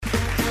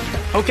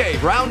Okay,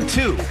 round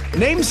two.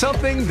 Name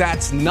something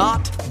that's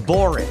not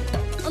boring.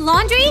 A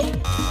laundry?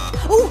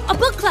 Ooh, a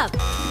book club.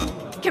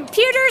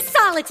 Computer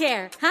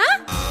solitaire,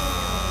 huh?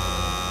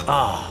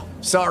 Ah,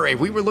 sorry,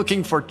 we were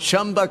looking for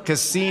Chumba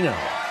Casino.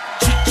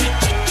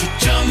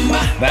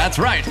 That's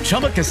right,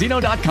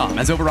 ChumbaCasino.com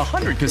has over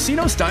 100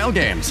 casino-style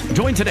games.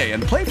 Join today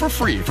and play for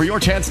free for your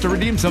chance to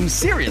redeem some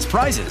serious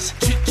prizes.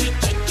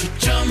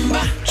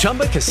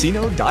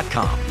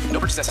 ChumbaCasino.com. No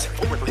purchase necessary.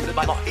 Void where prohibited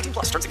by law. 18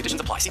 plus. Terms and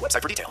conditions apply. See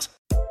website for details.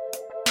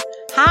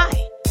 Hi,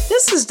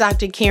 this is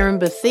Dr. Karen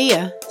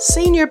Bethia,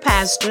 Senior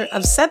Pastor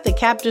of Set the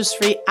Captives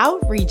Free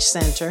Outreach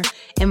Center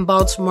in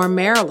Baltimore,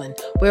 Maryland,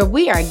 where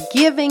we are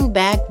giving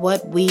back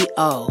what we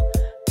owe: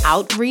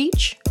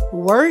 outreach,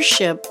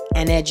 worship,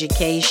 and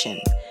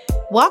education.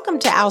 Welcome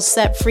to our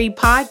Set Free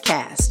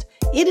podcast.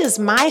 It is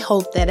my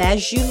hope that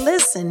as you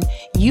listen,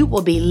 you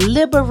will be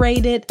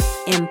liberated,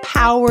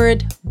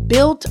 empowered,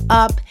 built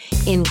up,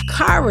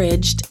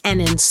 encouraged,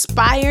 and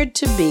inspired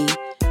to be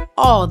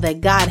all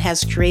that God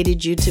has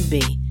created you to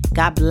be.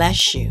 God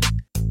bless you.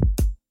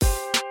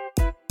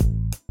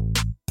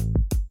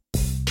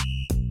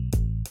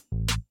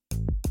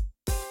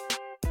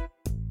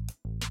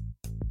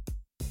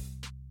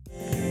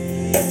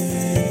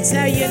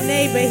 Tell your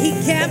neighbor, he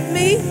kept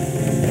me.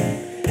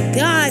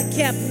 God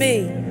kept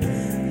me.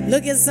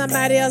 Look at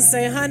somebody else,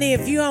 say, honey,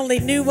 if you only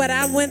knew what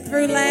I went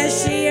through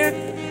last year,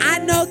 I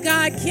know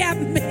God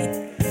kept me.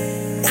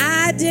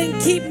 I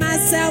didn't keep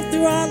myself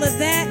through all of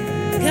that.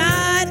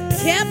 God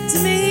kept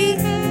me,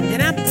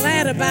 and I'm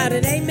glad about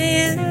it.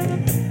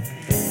 Amen.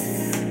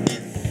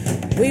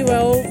 We were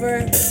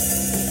over,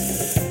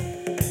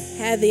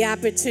 had the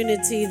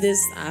opportunity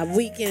this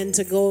weekend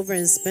to go over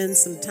and spend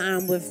some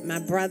time with my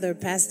brother,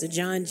 Pastor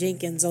John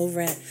Jenkins,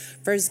 over at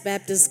First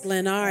Baptist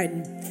Glen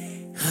Arden.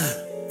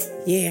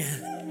 Yeah,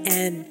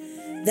 and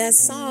that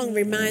song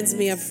reminds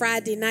me of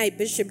Friday night,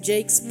 Bishop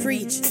Jakes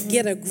preached,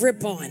 Get a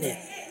Grip on It.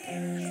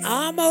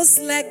 Almost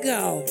let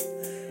go.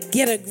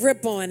 Get a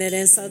grip on it.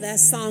 And so that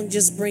song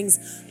just brings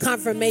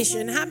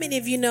confirmation. How many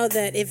of you know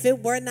that if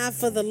it were not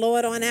for the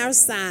Lord on our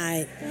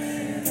side,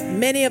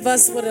 many of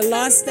us would have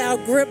lost our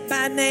grip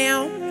by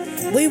now?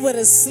 We would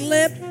have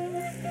slipped,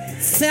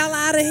 fell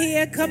out of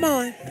here. Come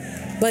on.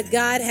 But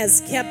God has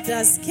kept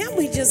us. Can't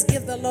we just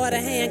give the Lord a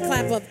hand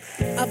clap of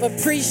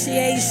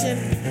appreciation?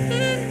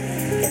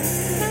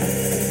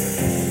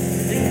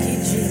 Thank you,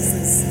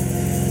 Jesus.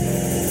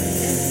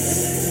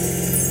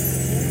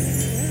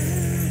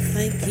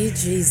 Thank you,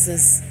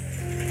 Jesus.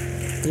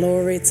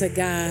 Glory to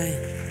God.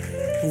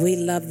 We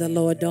love the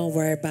Lord. Don't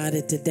worry about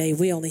it today.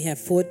 We only have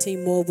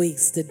 14 more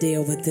weeks to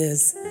deal with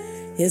this.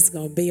 It's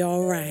going to be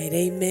all right.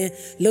 Amen.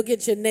 Look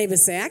at your neighbor.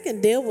 Say, I can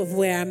deal with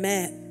where I'm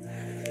at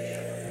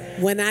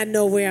when I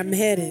know where I'm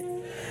headed.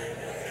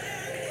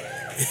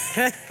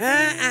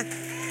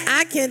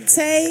 I can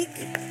take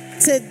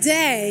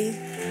today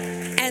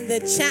and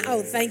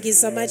thank you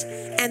so much,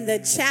 and the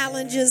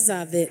challenges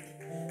of it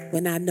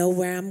when I know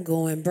where I'm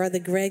going. Brother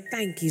Greg,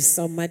 thank you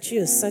so much.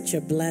 You're such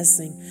a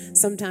blessing.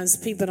 Sometimes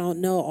people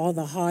don't know all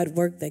the hard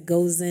work that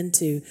goes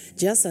into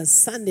just a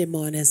Sunday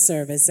morning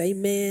service.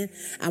 Amen.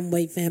 I'm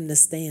waiting for him to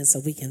stand so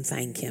we can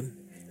thank him.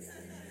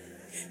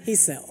 He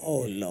said,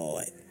 oh,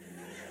 Lord.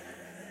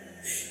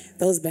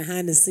 Those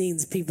behind the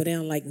scenes people, they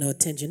don't like no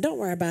attention. Don't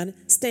worry about it.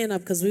 Stand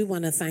up because we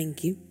want to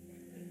thank you.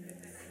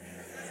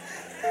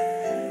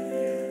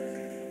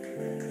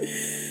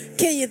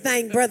 Can you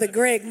thank Brother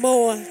Greg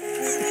more?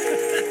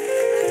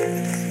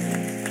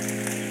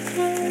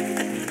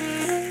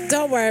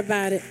 Don't worry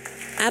about it.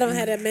 I don't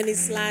have that many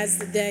slides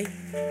today.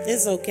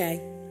 It's okay.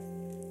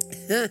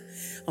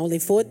 Only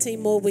 14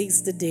 more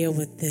weeks to deal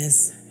with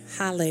this.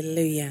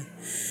 Hallelujah.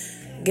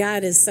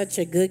 God is such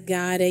a good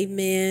God.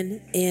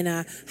 Amen. And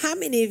how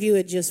many of you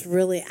are just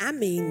really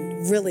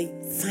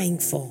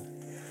thankful?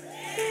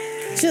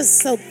 Just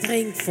so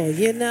thankful,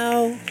 you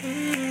know?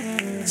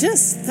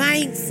 Just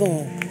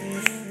thankful.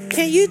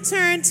 Can you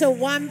turn to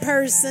one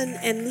person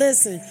and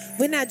listen?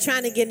 We're not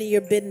trying to get in your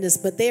business,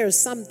 but there are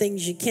some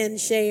things you can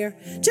share.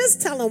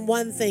 Just tell them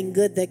one thing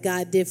good that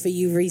God did for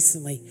you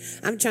recently.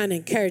 I'm trying to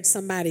encourage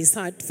somebody's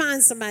heart.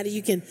 Find somebody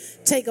you can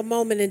take a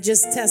moment and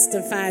just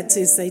testify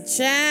to. Say,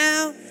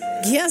 child,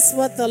 guess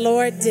what the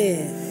Lord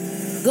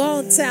did? Go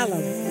and tell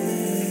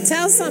them.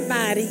 Tell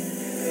somebody.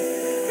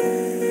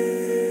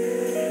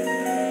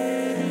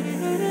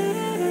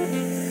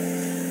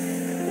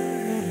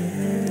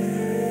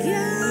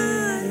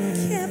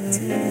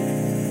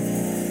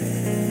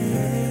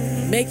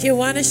 Make you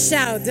want to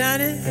shout,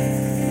 don't it?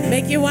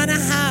 Make you want to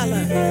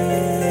holler.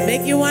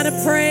 Make you want to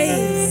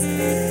praise.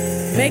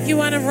 Make you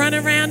want to run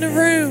around the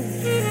room.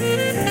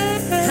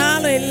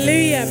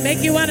 Hallelujah.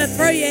 Make you want to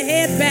throw your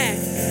head back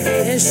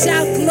and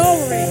shout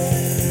glory.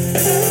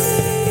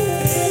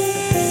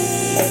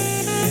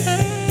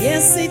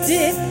 Yes, he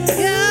did.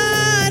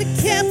 God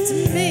kept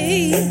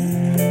me.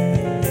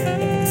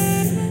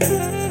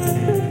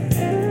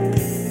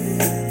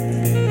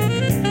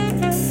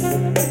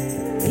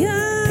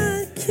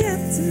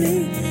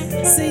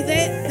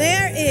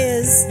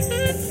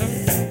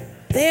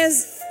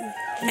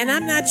 And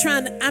I'm not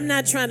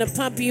not trying to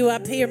pump you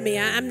up. Hear me.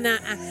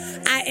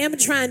 I am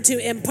trying to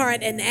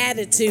impart an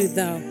attitude,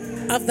 though,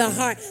 of the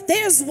heart.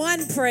 There's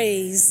one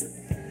praise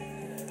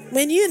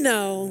when you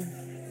know.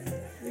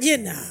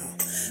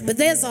 But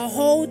there's a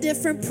whole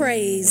different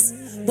praise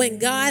when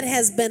God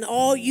has been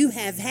all you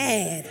have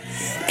had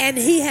and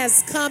he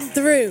has come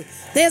through.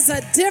 There's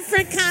a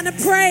different kind of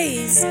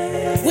praise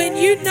when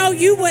you know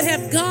you would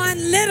have gone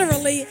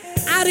literally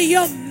out of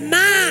your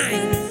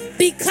mind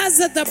because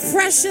of the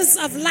precious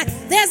of life.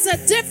 There's a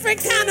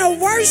different kind of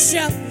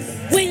worship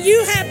when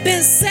you have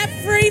been set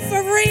free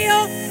for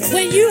real,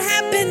 when you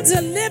have been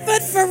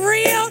delivered for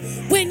real,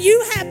 when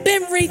you have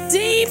been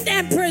redeemed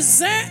and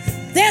preserved.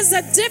 There's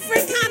a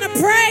different kind of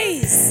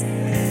praise.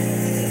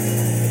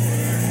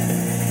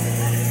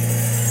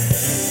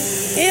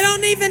 It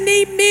don't even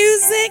need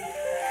music.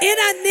 It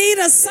doesn't need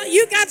a song.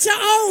 You got your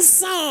own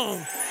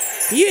song.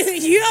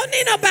 You don't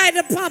need nobody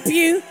to pump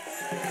you.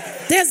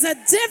 There's a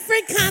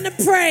different kind of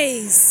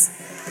praise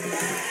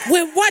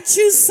when what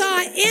you saw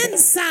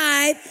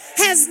inside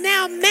has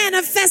now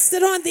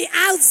manifested on the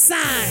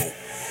outside.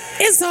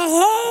 It's a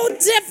whole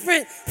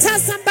different. Tell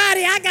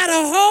somebody I got a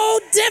whole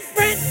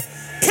different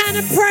kind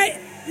of praise.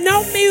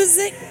 No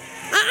music.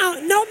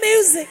 No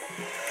music.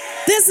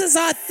 This is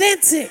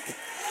authentic.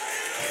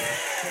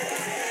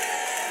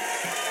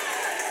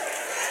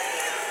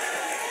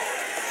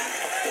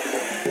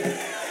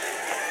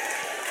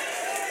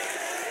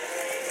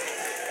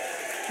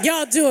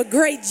 Y'all do a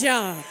great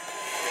job.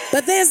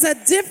 But there's a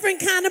different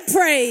kind of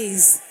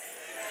praise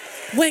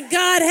when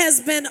God has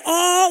been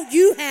all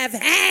you have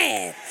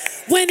had.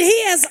 When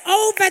he has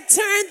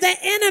overturned the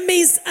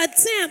enemy's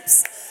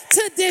attempts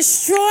to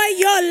destroy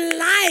your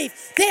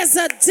life. There's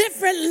a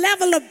different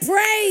level of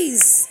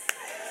praise.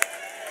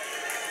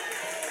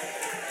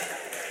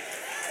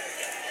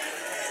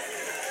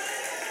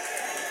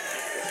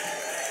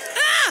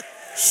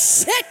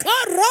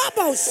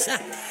 Shekorobosha.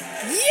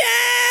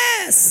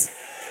 Yes.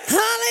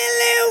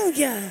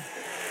 Hallelujah.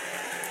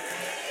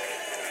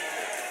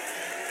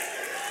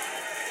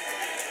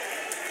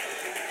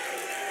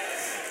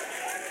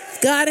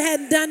 If God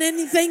hadn't done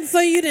anything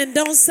for you, then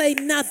don't say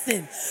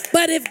nothing.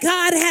 But if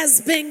God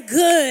has been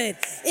good,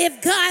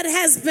 if God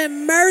has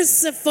been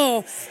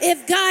merciful,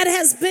 if God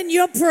has been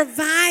your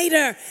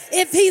provider,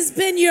 if he's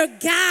been your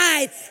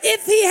guide,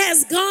 if he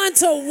has gone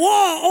to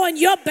war on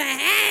your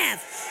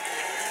behalf.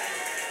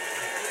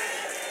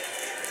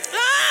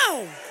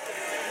 Oh!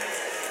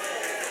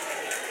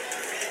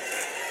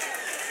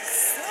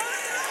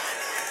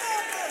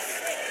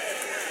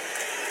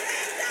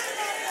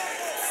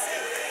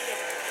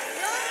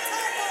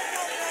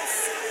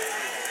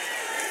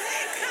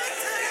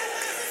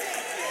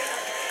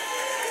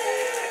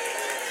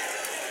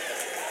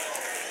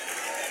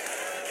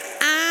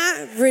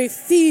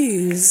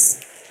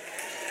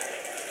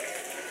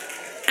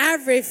 I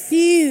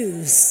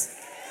refuse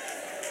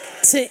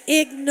to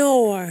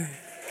ignore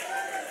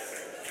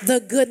the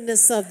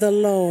goodness of the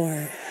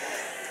Lord.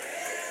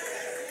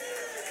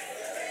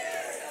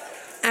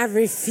 I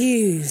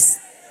refuse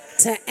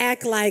to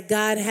act like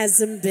God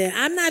hasn't been.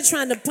 I'm not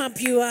trying to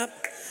pump you up,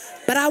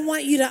 but I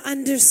want you to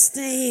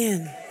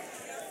understand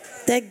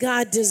that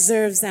God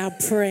deserves our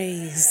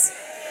praise.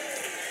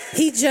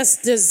 He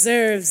just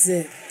deserves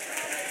it.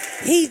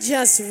 He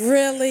just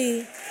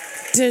really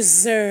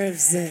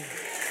deserves it.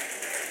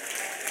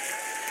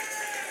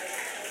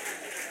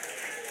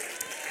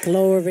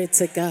 Glory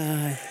to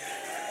God.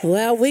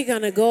 Well, we're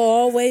going to go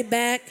all the way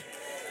back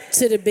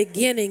to the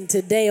beginning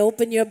today.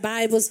 Open your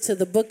Bibles to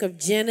the book of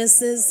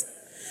Genesis.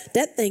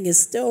 That thing is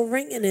still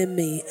ringing in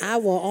me. I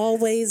will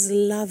always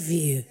love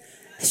you.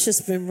 It's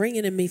just been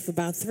ringing in me for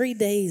about 3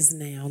 days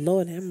now.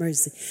 Lord have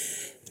mercy.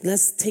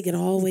 Let's take it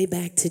all the way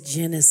back to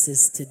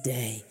Genesis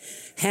today.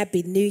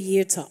 Happy New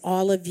Year to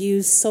all of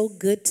you. So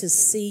good to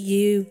see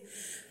you.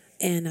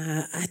 And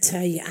I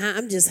tell you,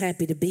 I'm just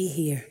happy to be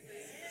here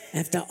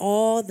after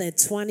all that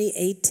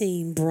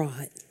 2018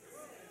 brought.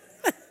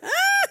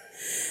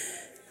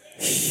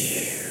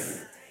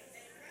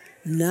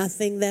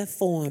 Nothing that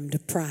formed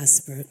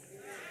prospered.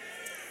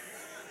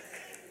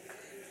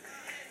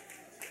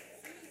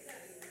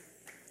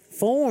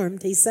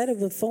 Formed, he said it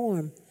would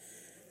form,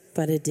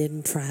 but it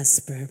didn't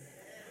prosper.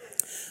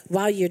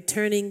 While you're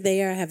turning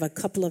there, I have a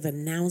couple of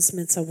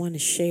announcements I want to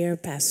share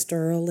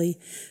pastorally.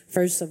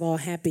 First of all,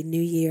 Happy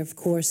New Year, of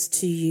course,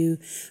 to you.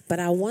 But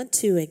I want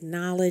to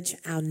acknowledge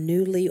our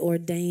newly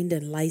ordained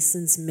and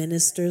licensed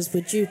ministers.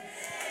 Would you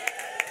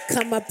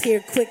come up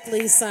here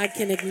quickly so I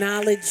can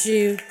acknowledge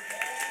you?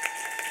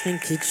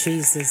 Thank you,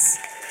 Jesus.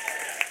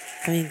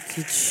 Thank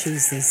you,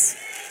 Jesus.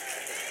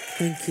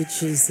 Thank you,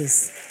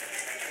 Jesus.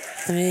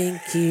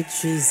 Thank you,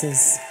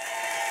 Jesus.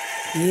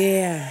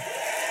 Yeah.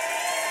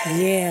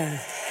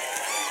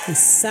 I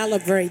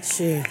celebrate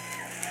you.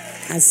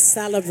 I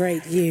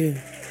celebrate you.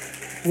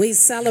 We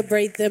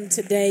celebrate them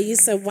today. You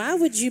said, why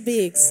would you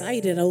be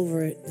excited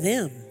over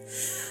them?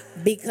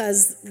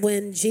 Because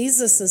when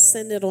Jesus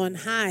ascended on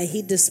high,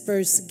 he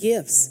dispersed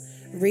gifts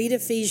Read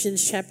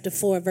Ephesians chapter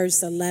 4,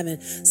 verse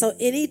 11. So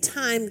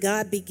anytime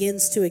God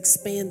begins to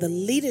expand the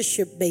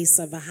leadership base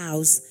of a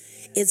house,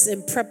 it's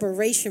in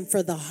preparation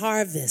for the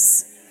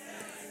harvest.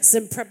 It's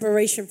in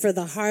preparation for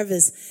the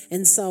harvest.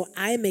 And so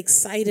I'm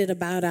excited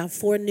about our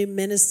 4 new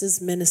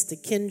ministers, Minister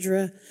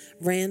Kendra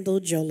Randall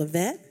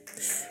Jolivet,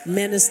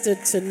 Minister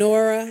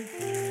Tenora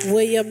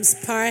Williams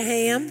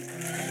Parham,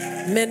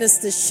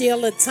 Minister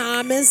Sheila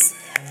Thomas,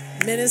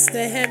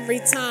 Minister Henry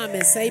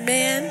Thomas.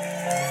 Amen.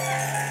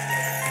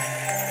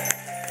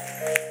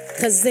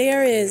 Because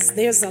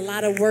there's a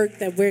lot of work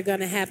that we're going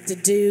to have to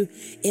do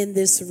in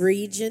this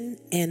region.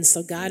 And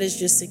so God is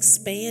just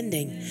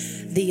expanding.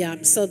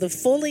 So the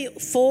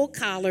full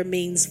collar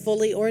means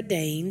fully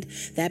ordained.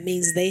 That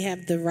means they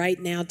have the right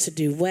now to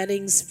do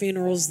weddings,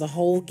 funerals, the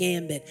whole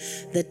gambit.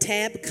 The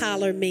tab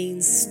collar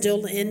means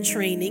still in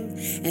training.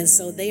 And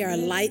so they are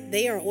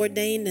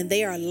ordained and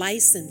they are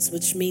licensed,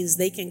 which means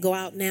they can go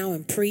out now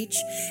and preach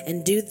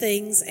and do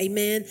things.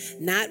 Amen.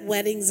 Not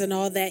weddings and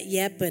all that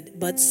yet,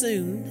 but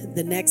soon.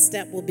 The next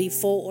step will be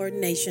full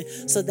ordination.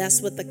 So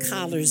that's what the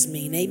collars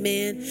mean.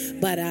 Amen.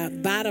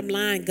 But bottom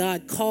line,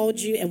 God called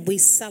you and we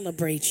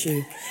celebrate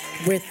you.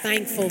 We're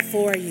thankful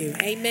for you.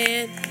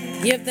 Amen.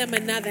 Give them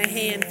another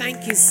hand.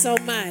 Thank you so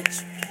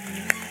much.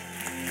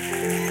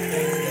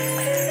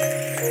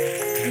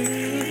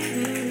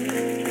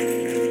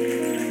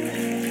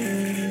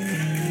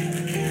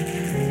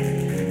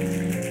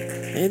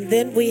 And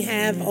then we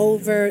have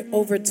over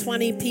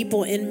 20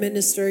 people in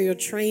ministerial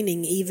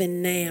training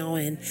even now.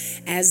 And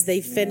as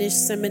they finish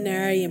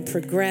seminary and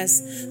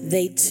progress,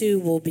 they too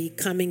will be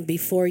coming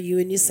before you.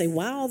 And you say,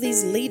 wow, all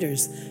these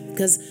leaders,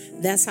 because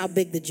that's how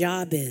big the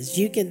job is.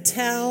 You can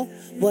tell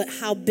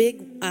how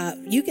big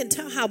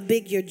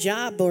your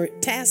job or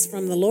task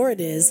from the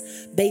Lord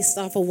is based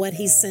off of what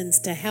he sends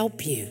to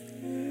help you.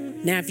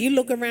 Now, if you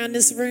look around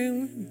this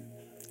room,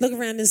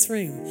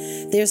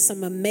 there's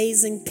some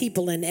amazing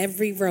people in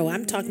every row.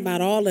 I'm talking about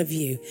all of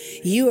you.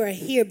 You are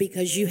here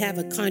because you have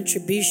a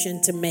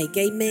contribution to make.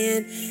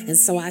 Amen. And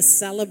so I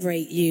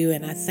celebrate you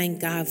and I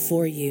thank God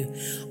for you.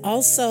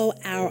 Also,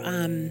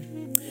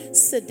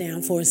 sit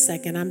down for a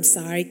second. I'm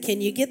sorry.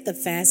 Can you get the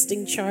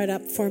fasting chart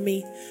up for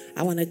me?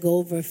 I want to go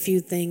over a few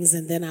things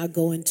and then I'll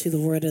go into the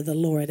word of the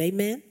Lord.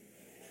 Amen.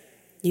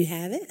 You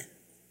have it?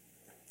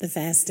 The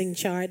fasting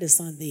chart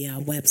is on the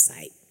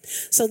website.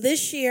 So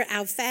this year,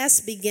 our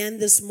fast began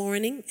this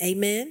morning.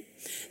 Amen.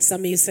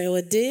 Some of you say, well,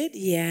 it did?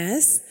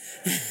 Yes.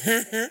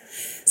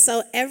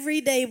 So every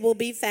day we'll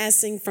be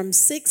fasting from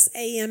 6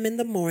 a.m. in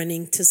the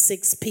morning to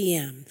 6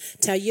 p.m.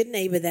 Tell your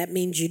neighbor that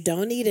means you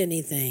don't eat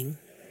anything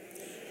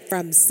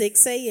from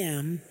 6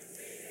 a.m.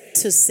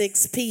 to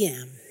 6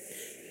 p.m.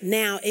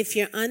 Now, if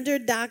you're under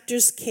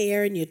doctor's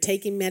care and you're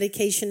taking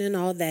medication and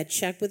all that,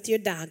 check with your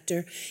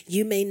doctor.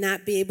 You may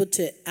not be able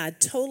to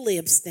totally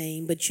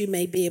abstain, but you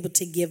may be able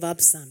to give up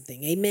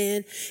something.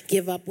 Amen?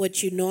 Give up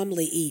what you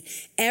normally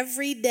eat.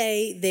 Every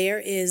day there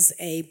is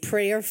a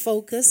prayer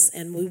focus,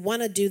 and we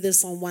want to do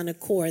this on one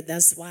accord.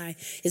 That's why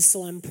it's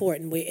so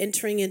important. We're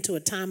entering into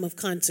a time of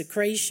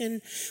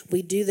consecration.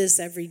 We do this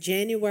every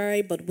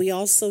January, but we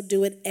also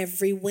do it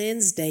every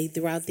Wednesday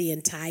throughout the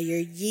entire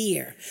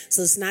year.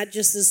 So it's not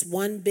just this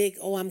one big,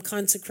 I'm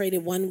consecrated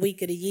 1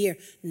 week of the year.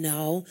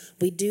 No,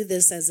 we do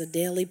this as a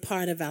daily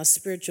part of our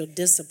spiritual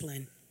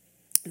discipline.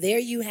 There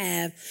you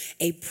have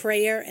a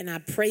prayer, and I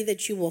pray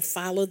that you will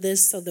follow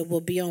this so that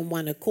we'll be on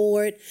one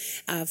accord.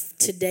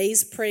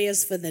 Today's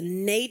prayers for the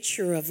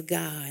nature of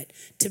God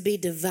to be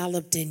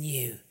developed in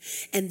you.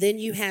 And then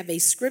you have a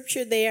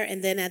scripture there,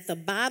 and then at the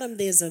bottom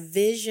there's a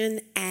vision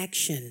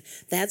action.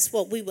 That's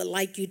what we would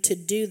like you to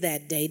do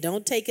that day.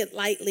 Don't take it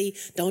lightly.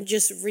 Don't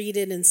just read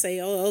it and say,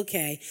 oh,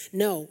 okay.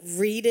 No,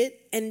 read it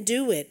and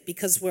do it,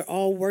 because we're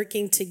all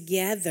working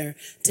together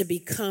to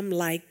become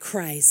like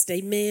Christ.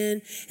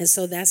 Amen. And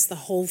so that's the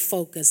whole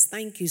focus.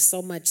 Thank you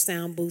so much,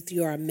 Sound Booth.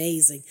 You are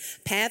amazing.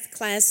 Path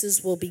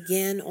classes will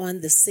begin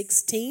on the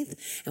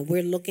 16th, and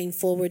we're looking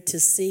forward to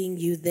seeing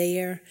you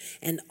there.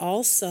 And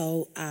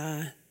also,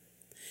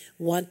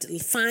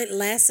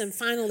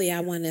 finally, I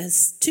want to,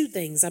 two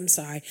things, I'm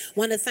sorry.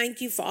 Want to thank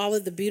you for all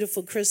of the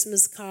beautiful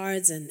Christmas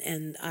cards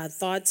and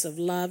thoughts of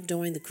love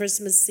during the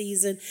Christmas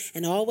season.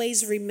 And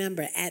always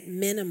remember, at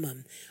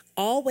minimum,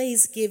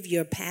 always give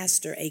your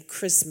pastor a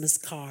Christmas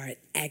card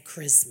at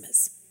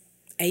Christmas.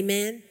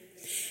 Amen.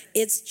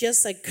 It's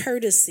just a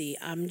courtesy.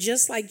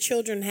 Just like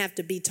children have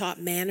to be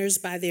taught manners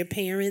by their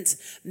parents,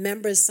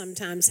 members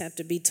sometimes have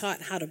to be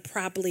taught how to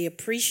properly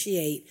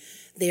appreciate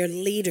their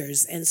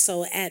leaders. And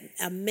so at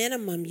a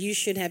minimum, you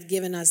should have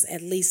given us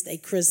at least a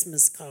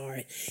Christmas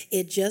card.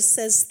 It just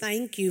says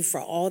thank you for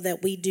all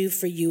that we do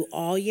for you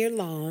all year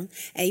long.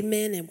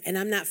 Amen. And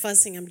I'm not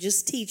fussing, I'm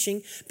just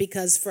teaching,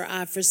 because for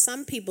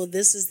some people,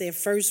 this is their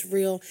first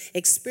real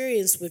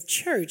experience with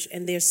church,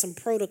 and there's some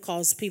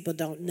protocols people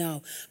don't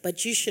know.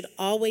 But you should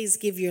always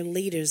give your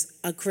leaders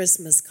a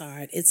Christmas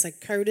card. It's a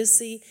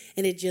courtesy,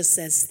 and it just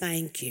says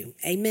thank you.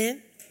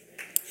 Amen.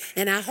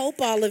 And I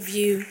hope all of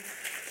you,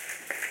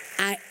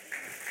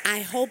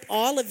 I hope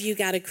all of you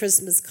got a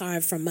Christmas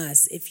card from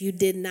us. If you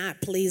did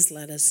not, please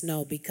let us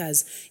know,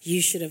 because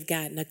you should have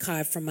gotten a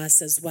card from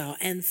us as well.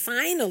 And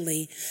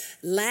finally,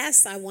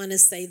 last, I want to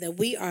say that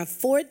we are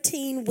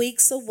 14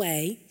 weeks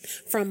away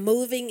from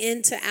moving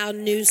into our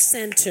new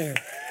center.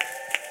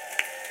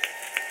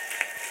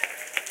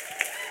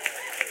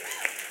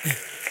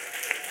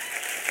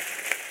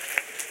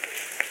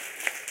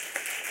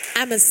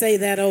 I'm going to say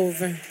that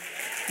over.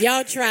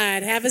 Y'all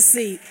tried. Have a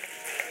seat.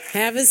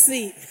 Have a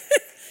seat.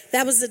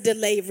 That was a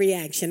delayed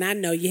reaction. I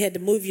know. You had to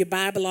move your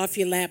Bible off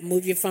your lap,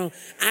 move your phone.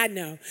 I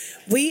know.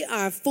 We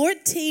are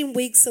 14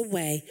 weeks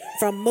away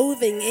from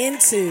moving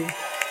into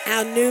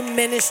our new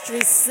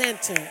ministry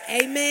center.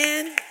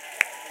 Amen.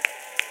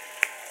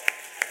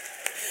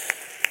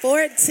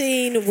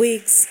 14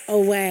 weeks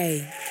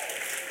away.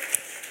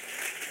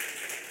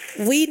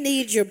 We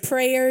need your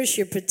prayers,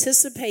 your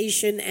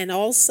participation, and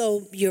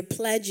also your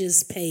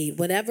pledges paid.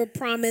 Whatever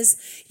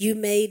promise you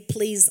made,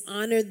 please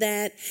honor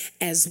that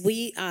as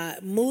we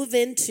move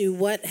into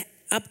what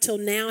up till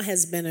now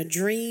has been a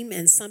dream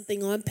and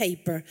something on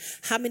paper.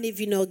 How many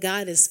of you know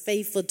God is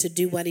faithful to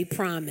do what he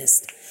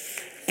promised?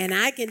 And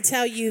I can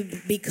tell you,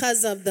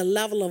 because of the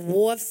level of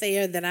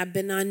warfare that I've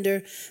been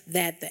under,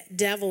 that the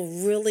devil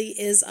really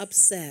is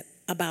upset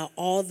about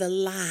all the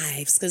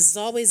lives, because it's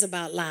always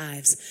about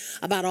lives,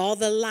 about all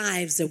the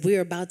lives that we're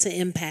about to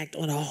impact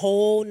on a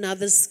whole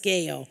nother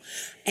scale.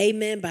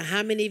 Amen. But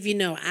how many of you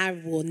know I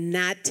will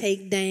not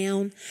take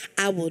down,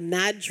 I will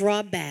not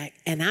draw back,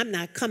 and I'm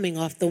not coming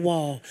off the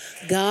wall.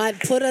 God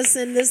put us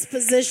in this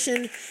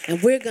position,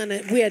 and we're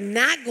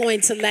not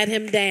going to let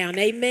him down.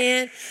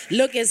 Amen.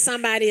 Look at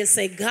somebody and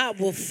say, God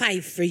will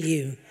fight for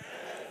you.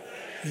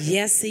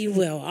 Yes, he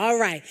will. All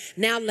right.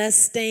 Now let's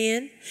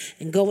stand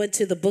and go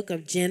into the book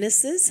of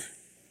Genesis.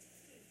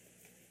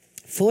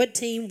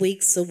 14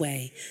 weeks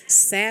away.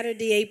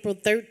 Saturday, April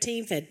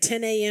 13th at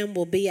 10 a.m.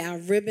 will be our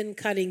ribbon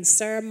cutting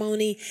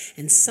ceremony.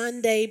 And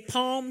Sunday,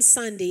 Palm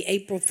Sunday,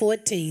 April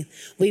 14th,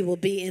 we will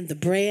be in the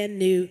brand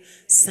new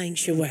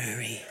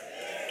sanctuary.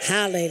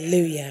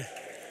 Hallelujah.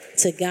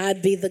 To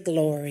God be the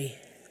glory.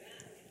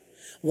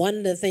 One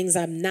of the things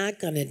I'm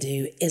not going to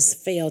do is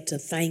fail to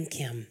thank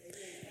him.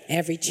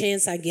 Every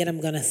chance I get,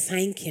 I'm going to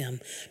thank him,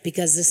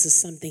 because this is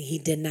something he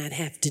did not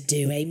have to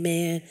do.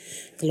 Amen.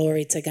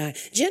 Glory to God.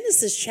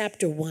 Genesis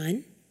chapter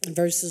 1,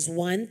 verses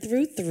 1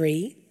 through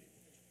 3.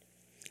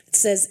 It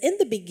says, in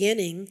the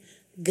beginning,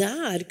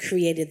 God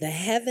created the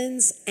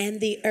heavens and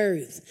the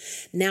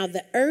earth. Now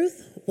the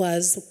earth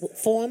was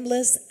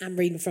formless. I'm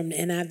reading from the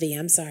NIV.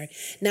 I'm sorry.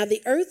 Now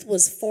the earth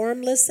was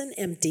formless and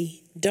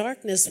empty.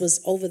 Darkness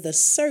was over the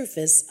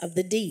surface of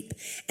the deep,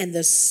 and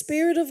the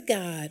Spirit of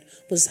God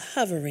was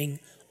hovering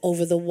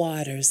over the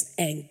waters.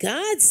 And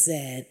God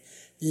said,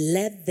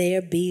 let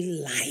there be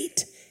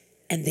light.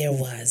 And there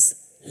was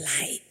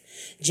light.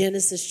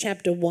 Genesis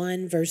chapter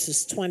 1,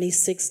 verses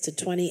 26 to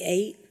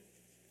 28,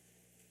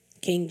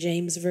 King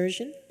James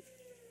Version.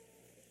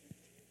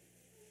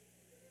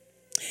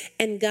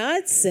 And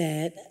God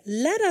said,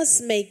 let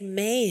us make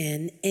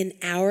man in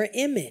our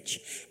image,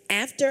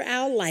 after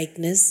our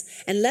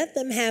likeness, and let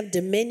them have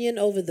dominion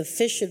over the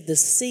fish of the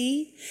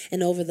sea,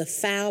 and over the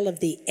fowl of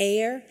the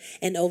air,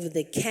 and over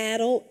the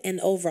cattle, and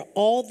over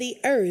all the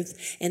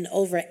earth, and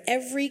over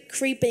every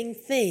creeping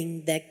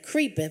thing that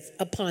creepeth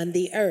upon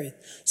the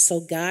earth.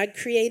 So God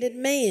created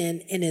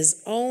man in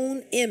his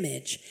own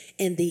image.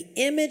 In the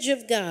image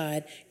of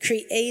God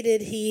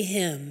created he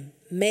him.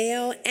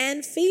 Male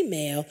and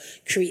female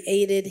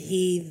created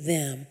he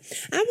them.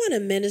 I want to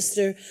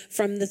minister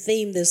from the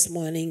theme this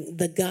morning,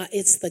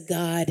 it's the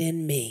God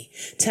in me.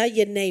 Tell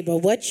your neighbor,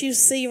 what you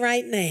see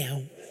right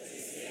now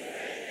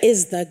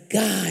is the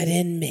God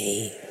in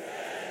me.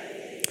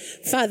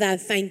 Father, I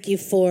thank you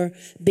for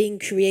being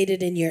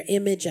created in your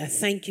image. I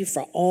thank you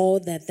for all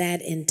that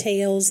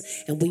entails.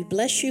 And we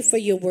bless you for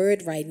your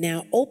word right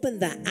now. Open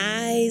the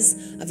eyes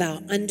of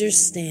our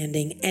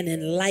understanding and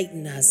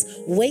enlighten us.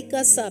 Wake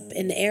us up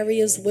in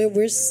areas where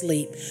we're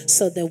asleep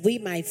so that we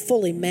might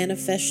fully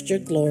manifest your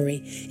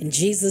glory. In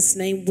Jesus'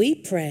 name we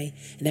pray.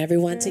 And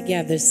everyone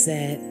together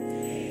said,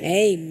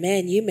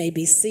 amen. You may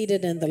be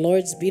seated in the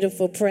Lord's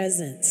beautiful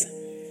presence.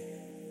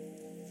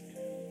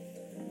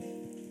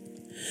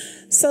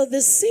 So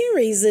the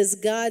series is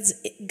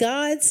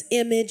God's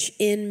image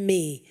in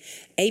me.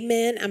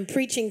 Amen. I'm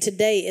preaching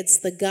today, it's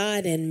the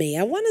God in me.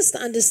 I want us to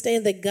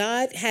understand that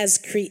God has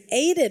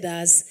created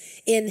us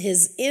in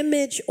his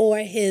image or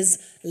his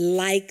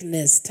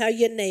likeness. Tell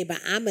your neighbor,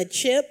 I'm a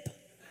chip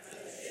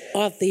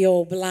off the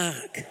old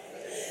block.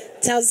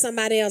 Tell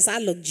somebody else, I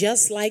look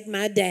just like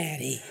my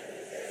daddy.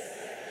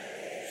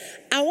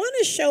 I want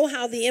to show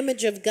how the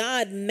image of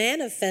God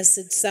manifests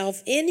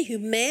itself in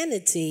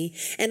humanity,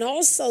 and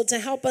also to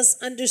help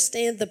us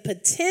understand the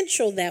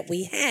potential that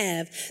we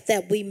have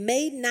that we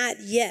may not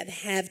yet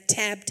have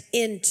tapped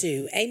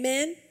into.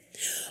 Amen?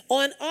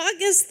 On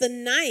August the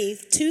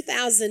 9th,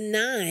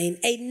 2009,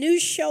 a new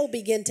show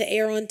began to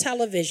air on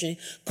television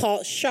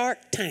called Shark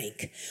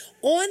Tank.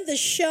 On the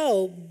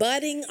show,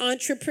 budding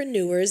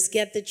entrepreneurs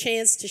get the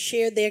chance to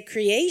share their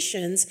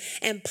creations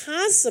and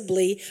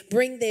possibly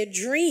bring their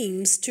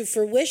dreams to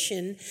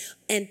fruition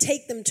and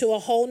take them to a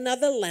whole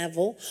nother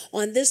level.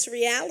 On this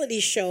reality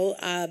show,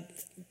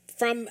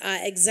 from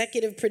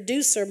executive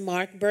producer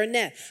Mark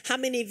Burnett. How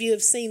many of you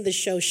have seen the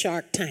show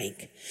Shark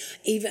Tank?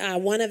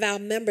 Even one of our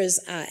members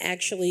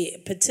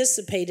actually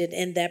participated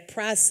in that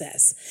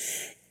process.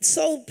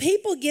 So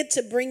people get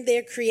to bring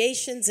their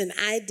creations and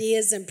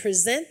ideas and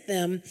present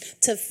them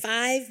to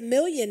 5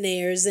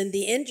 millionaires in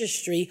the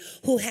industry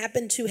who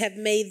happen to have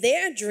made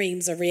their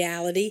dreams a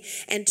reality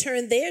and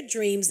turned their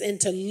dreams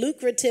into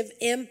lucrative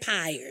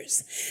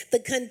empires. The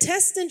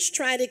contestants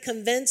try to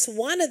convince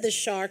one of the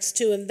sharks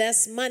to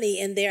invest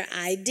money in their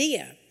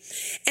idea.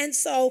 And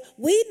so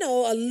we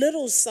know a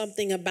little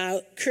something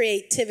about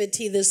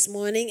creativity this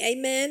morning.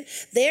 Amen.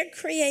 Their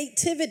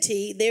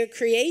creativity, their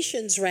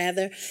creations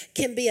rather,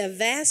 can be a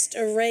vast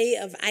array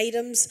of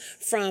items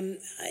from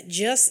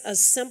just a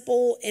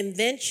simple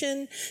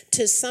invention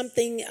to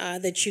something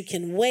that you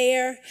can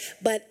wear.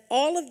 But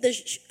all of the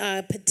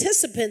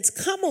participants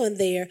come on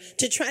there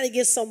to try to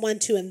get someone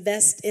to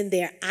invest in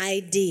their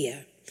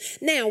idea.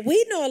 Now,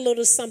 we know a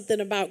little something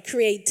about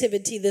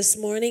creativity this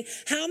morning.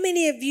 How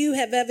many of you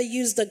have ever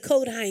used a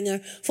coat hanger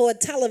for a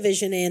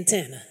television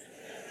antenna?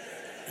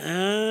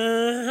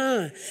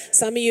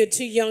 Some of you are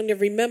too young to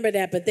remember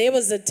that, but there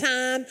was a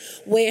time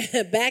where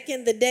back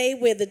in the day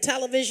where the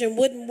television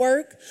wouldn't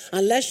work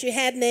unless you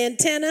had an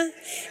antenna,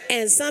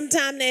 and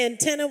sometime the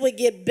antenna would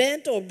get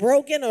bent or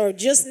broken or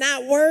just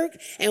not work,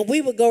 and we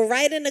would go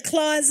right in the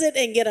closet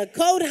and get a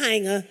coat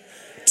hanger,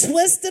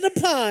 twist it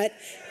apart,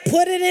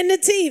 put it in the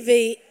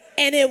TV,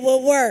 and it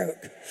will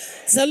work.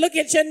 So look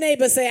at your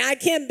neighbor, say, I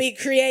can be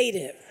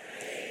creative.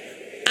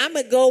 I'm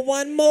going to go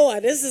one more.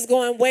 This is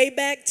going way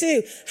back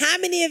too. How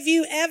many of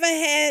you ever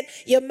had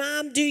your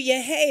mom do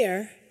your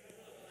hair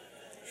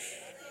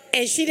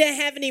and she didn't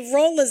have any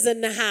rollers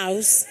in the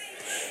house?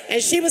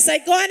 And she would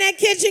say, go in that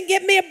kitchen,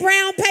 get me a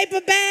brown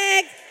paper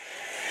bag,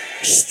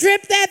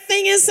 strip that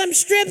thing in some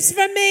strips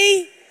for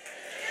me.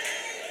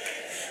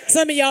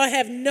 Some of y'all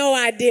have no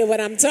idea what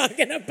I'm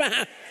talking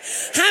about.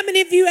 How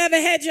many of you ever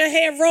had your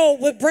hair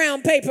rolled with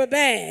brown paper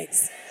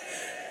bags?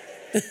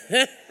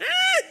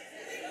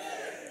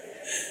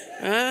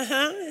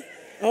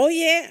 Oh,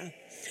 yeah.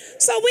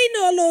 So we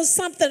know a little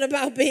something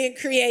about being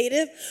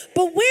creative,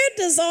 but where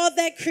does all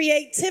that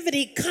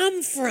creativity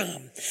come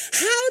from?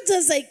 How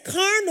does a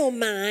carnal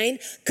mind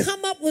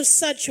come up with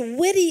such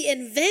witty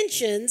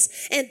inventions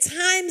and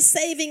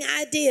time-saving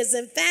ideas?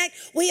 In fact,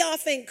 we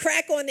often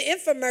crack on the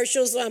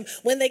infomercials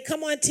when they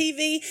come on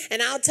TV,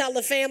 and I'll tell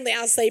the family,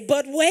 I'll say,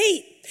 but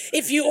wait.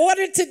 If you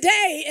order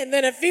today, and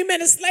then a few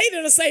minutes later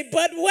it'll say,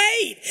 but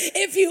wait,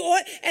 if you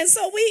order. And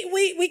so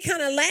we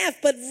kind of laugh,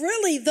 but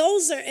really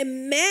those are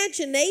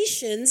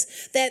imaginations,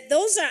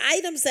 those are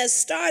items that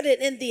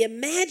started in the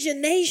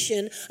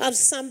imagination of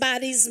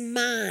somebody's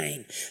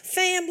mind.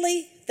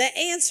 Family, the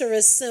answer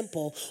is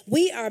simple.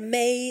 We are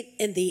made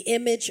in the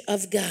image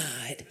of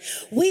God.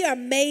 We are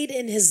made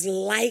in his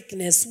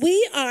likeness.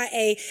 We are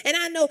and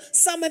I know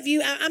some of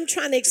you, I'm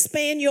trying to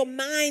expand your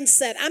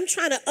mindset. I'm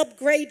trying to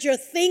upgrade your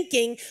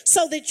thinking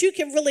so that you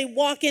can really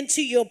walk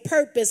into your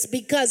purpose,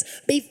 because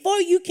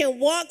before you can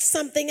walk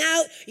something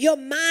out, your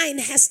mind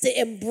has to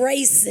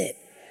embrace it.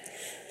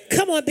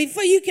 Come on,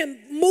 before you can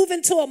move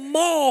into a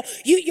mall,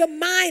 your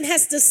mind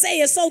has to say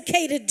it's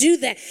okay to do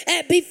that.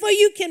 Before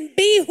you can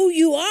be who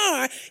you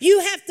are, you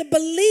have to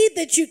believe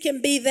that you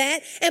can be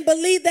that and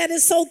believe that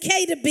it's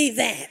okay to be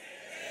that.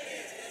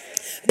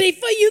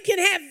 Before you can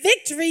have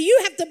victory, you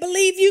have to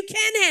believe you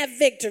can have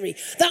victory.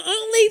 The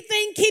only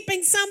thing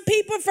keeping some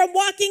people from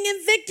walking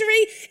in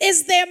victory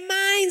is their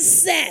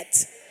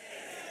mindset.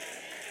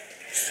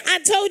 I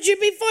told you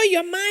before,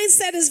 your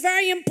mindset is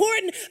very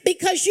important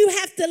because you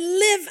have to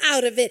live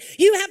out of it.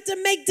 You have to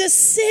make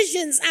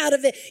decisions out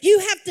of it. You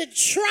have to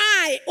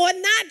try or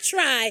not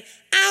try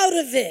out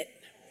of it.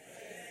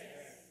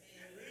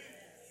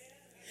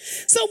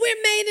 So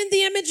we're made in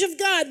the image of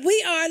God.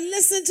 We are,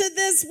 listen to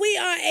this, we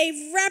are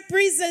a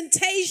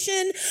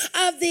representation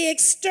of the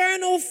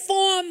external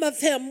form of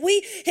him.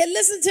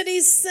 Listen to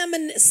these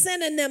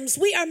synonyms.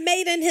 We are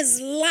made in his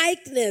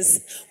likeness.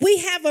 We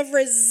have a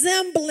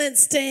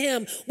resemblance to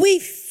him. We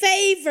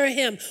favor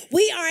him.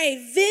 We are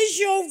a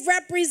visual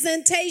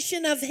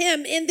representation of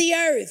him in the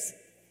earth.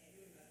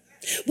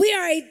 We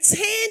are a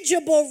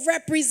tangible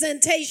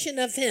representation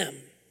of him.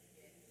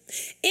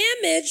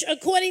 Image,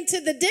 according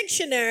to the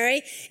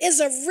dictionary,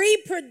 is a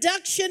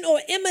reproduction or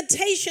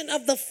imitation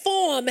of the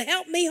form,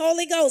 help me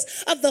Holy Ghost,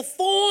 of the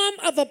form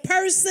of a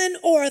person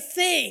or a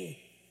thing.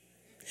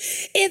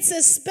 It's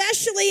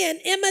especially an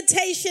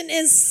imitation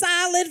in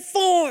solid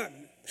form.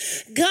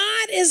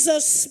 God is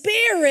a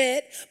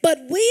spirit, but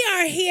we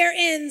are here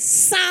in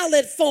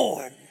solid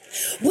form.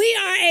 We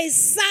are a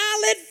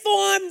solid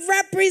form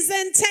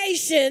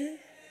representation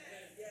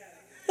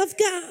of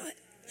God.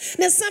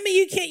 Now, some of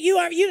you can't,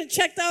 you done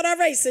checked out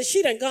already. So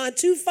she done gone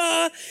too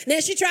far. Now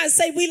she trying to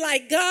say we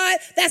like God.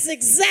 That's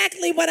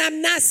exactly what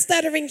I'm not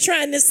stuttering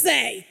trying to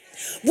say.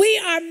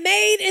 We are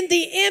made in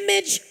the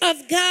image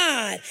of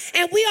God.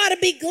 And we ought to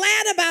be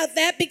glad about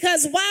that,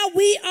 because while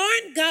we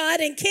aren't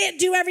God and can't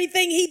do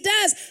everything he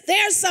does,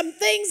 there are some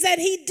things that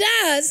he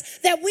does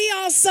that we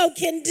also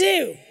can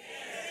do.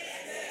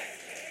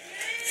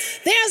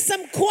 There are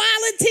some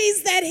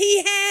qualities that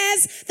he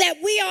has that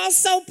we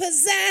also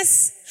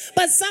possess.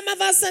 But some of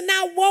us are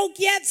not woke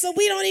yet, so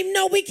we don't even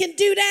know we can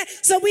do that.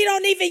 So we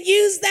don't even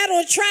use that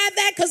or try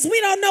that because we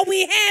don't know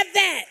we have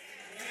that.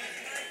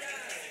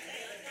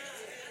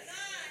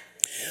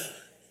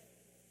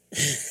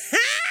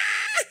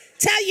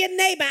 Tell your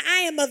neighbor,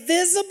 I am a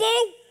visible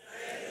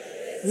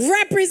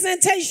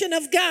representation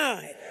of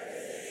God.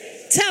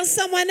 Tell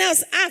someone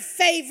else, I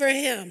favor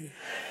him.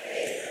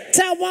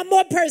 Tell one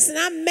more person,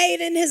 I'm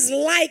made in his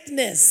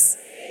likeness.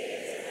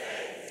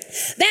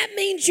 That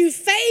means you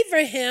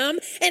favor him,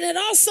 and it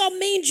also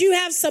means you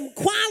have some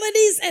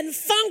qualities and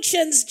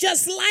functions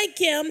just like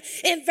him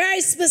in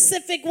very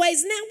specific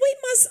ways. Now, we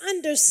must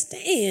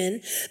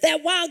understand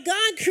that while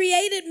God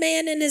created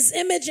man in his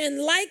image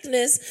and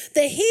likeness,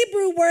 the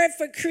Hebrew word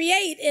for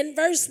create in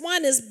verse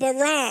 1 is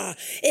bara.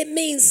 It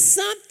means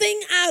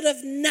something out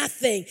of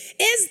nothing.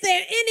 Is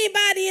there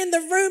anybody in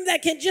the room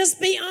that can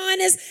just be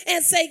honest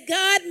and say,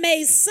 God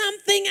made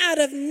something out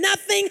of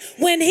nothing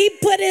when he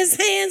put his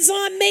hands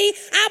on me?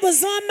 I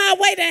was on my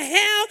way to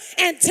hell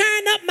and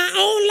turned up my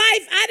own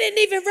life. I didn't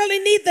even really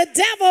need the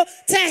devil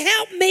to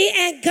help me,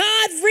 and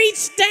God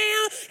reached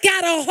down,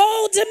 got a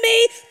hold of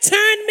me,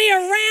 turned me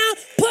around,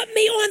 put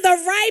me on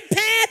the right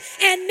path,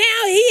 and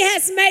now he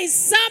has made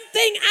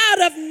something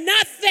out of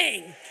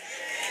nothing.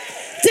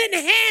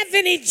 Didn't have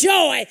any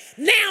joy,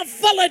 now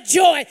full of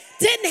joy.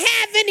 Didn't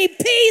have any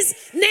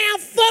peace, now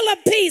full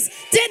of peace.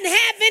 Didn't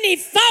have any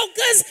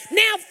focus,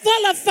 now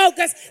full of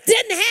focus.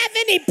 Didn't have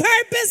any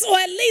purpose, or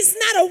at least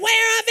not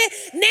aware of it,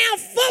 now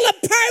full of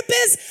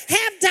purpose,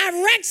 have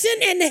direction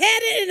and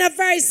headed in a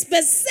very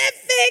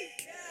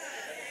specific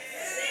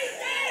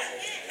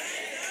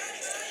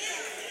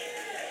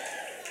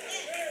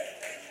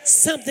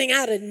something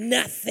out of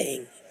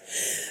nothing.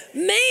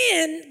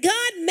 Man,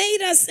 God made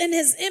us in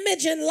his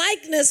image and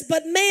likeness,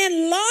 but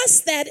man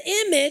lost that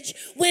image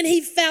when he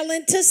fell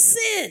into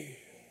sin.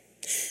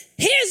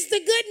 Here's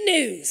the good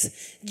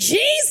news.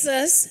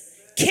 Jesus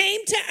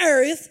came to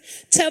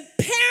earth to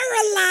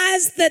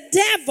paralyze the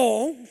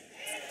devil.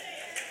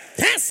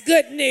 That's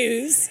good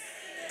news.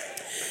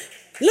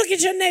 Look at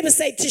your neighbor,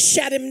 say, to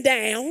shut him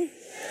down,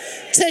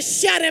 to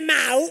shut him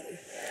out,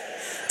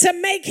 to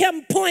make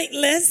him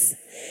pointless.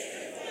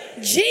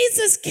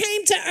 Jesus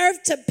came to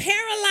earth to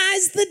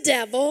paralyze the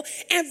devil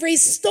and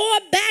restore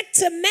back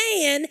to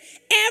man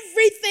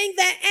everything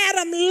that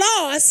Adam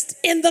lost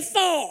in the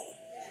fall.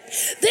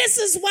 This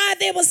is why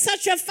there was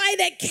such a fight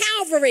at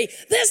Calvary.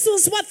 This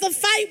was what the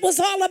fight was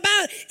all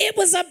about. It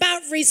was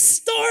about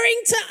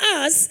restoring to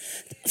us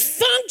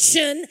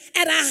function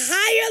at a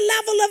higher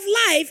level of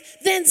life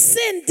than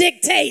sin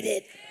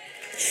dictated.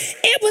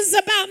 It was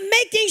about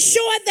making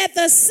sure that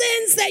the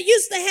sins that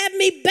used to have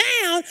me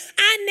bound,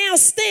 I now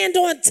stand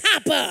on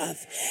top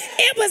of.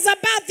 It was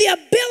about the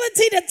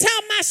ability to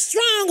tell my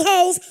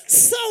strongholds,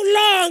 so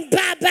long,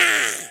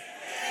 bye-bye.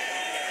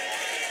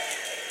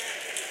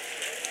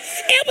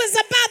 It was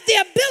about the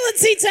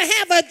ability to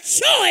have a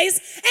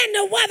choice and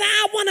know whether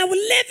I want to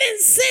live in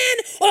sin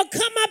or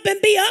come up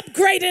and be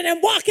upgraded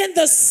and walk in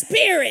the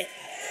Spirit.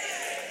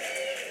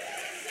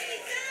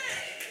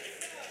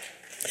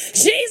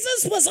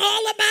 Jesus was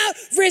all about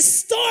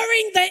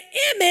restoring the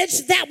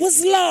image that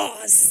was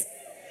lost.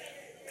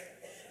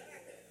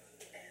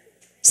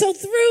 So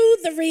through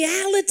the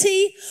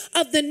reality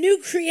of the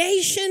new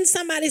creation,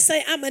 somebody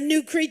say, I'm a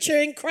new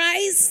creature in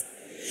Christ.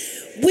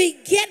 We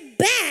get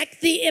back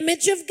the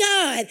image of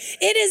God.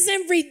 It is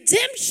in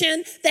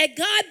redemption that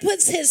God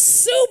puts his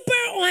super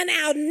on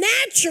our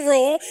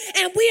natural,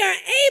 and we are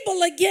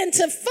able again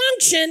to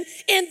function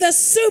in the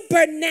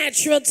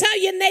supernatural. Tell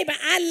your neighbor,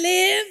 I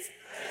live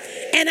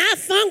and I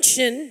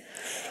function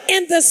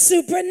in the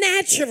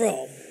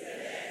supernatural.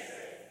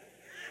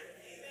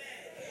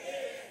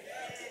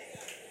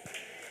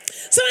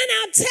 So in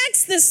our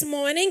text this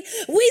morning,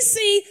 we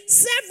see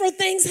several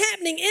things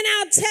happening. In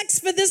our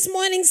text for this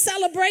morning's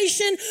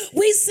celebration,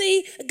 we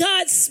see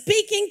God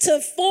speaking to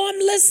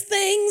formless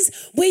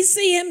things. We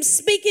see him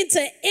speaking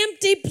to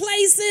empty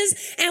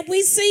places. And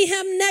we see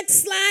him,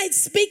 next slide,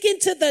 speaking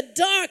to the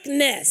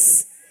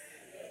darkness.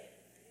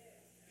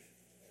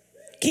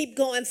 Keep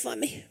going for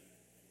me.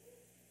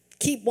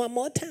 Keep one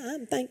more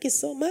time. Thank you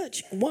so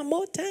much. One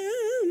more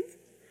time.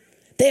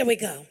 There we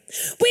go.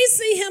 We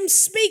see him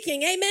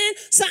speaking, amen?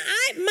 So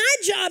my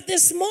job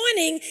this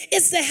morning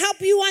is to help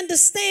you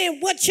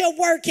understand what you're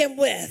working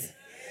with.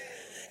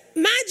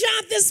 My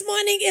job this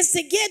morning is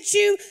to get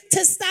you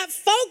to stop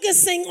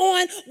focusing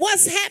on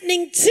what's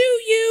happening to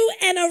you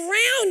and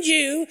around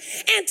you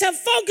and to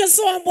focus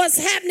on what's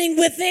happening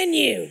within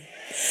you.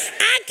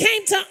 I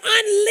came to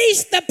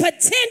unleash the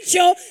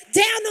potential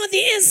down on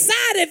the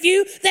inside of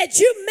you that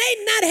you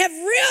may not have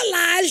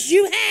realized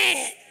you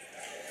had.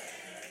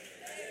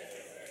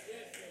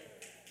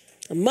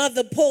 A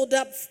mother pulled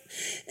up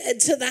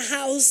to the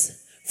house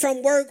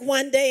from work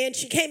one day, and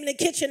she came in the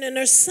kitchen, and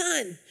her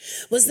son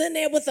was in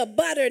there with a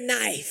butter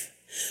knife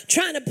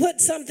trying to put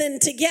something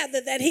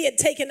together that he had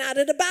taken out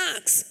of the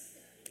box.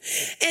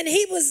 And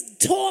he was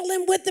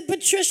toiling with it,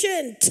 Patricia,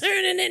 and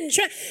turning it and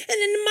trying. And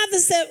then the mother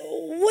said,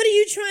 "What are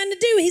you trying to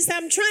do?" He said,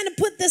 "I'm trying to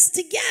put this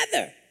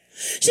together."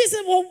 She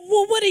said, well,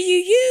 what are you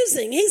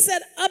using? He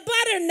said, "A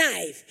butter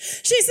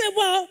knife." She said,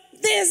 "Well,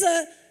 there's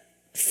a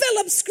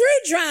Phillips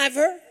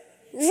screwdriver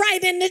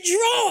right in the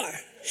drawer."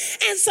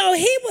 And so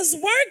he was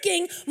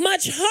working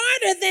much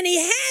harder than he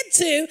had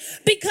to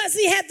because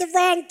he had the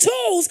wrong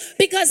tools,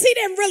 because he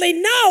didn't really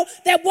know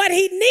that what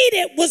he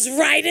needed was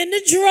right in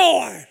the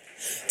drawer.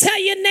 Tell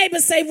your neighbor,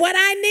 say, what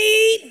I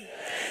need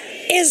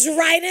is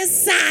right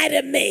inside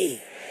of me.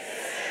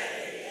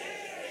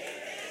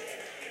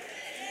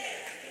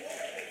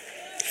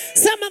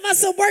 Some of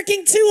us are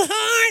working too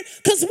hard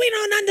because we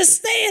don't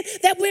understand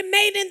that we're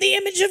made in the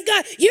image of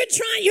God.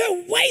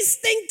 You're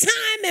wasting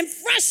time and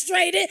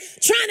frustrated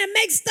trying to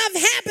make stuff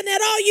happen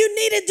that all you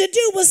needed to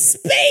do was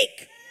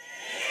speak.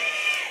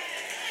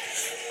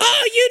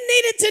 All you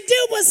needed to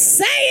do was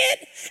say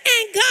it,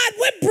 and God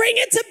would bring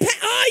it to pass.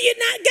 All you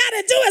not got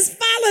to do is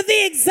follow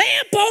the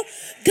example.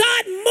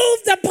 God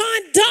moved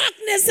upon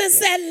darkness and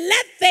said,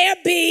 "Let there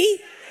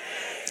be."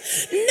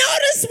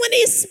 Notice when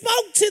he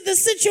spoke to the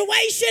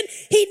situation,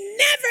 he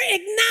never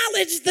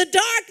acknowledged the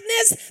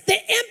darkness, the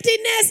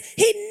emptiness.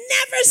 He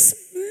never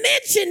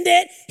mentioned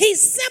it. He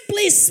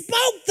simply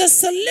spoke the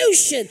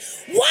solution.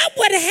 What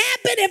would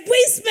happen if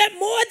we spent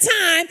more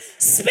time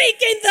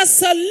speaking the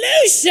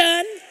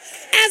solution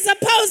as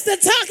opposed to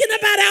talking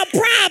about our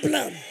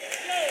problem?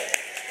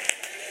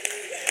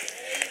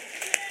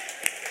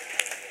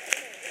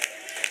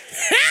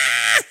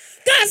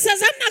 God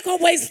says, I'm not going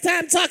to waste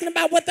time talking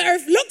about what the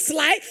earth looks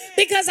like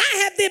because I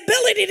have the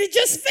ability to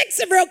just fix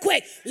it real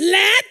quick.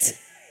 Let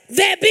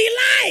there be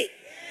light.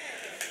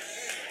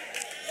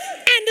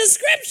 And the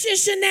scripture,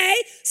 Shanae,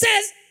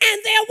 says,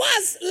 and there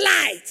was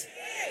light.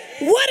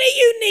 What do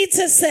you need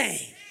to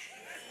say?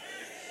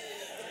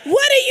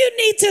 What do you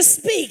need to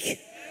speak?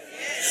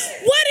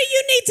 What do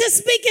you need to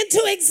speak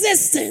into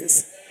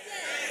existence?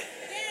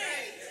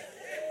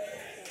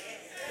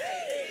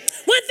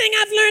 One thing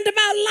I've learned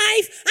about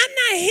life, I'm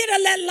not here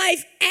to let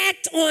life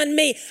act on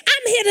me.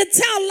 I'm here to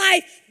tell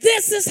life,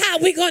 this is how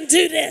we're going to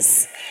do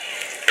this.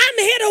 I'm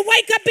here to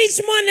wake up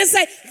each morning and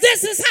say,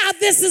 this is how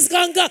this is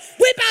going to go.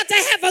 We're about to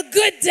have a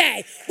good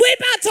day. We're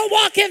about to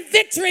walk in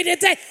victory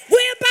today.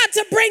 We're about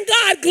to bring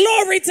God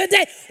glory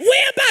today.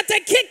 We're about to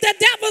kick the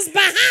devils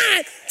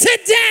behind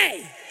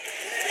today.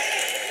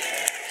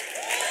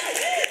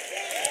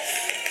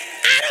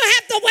 I don't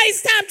have to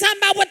waste time talking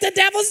about what the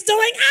devil's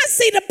doing. I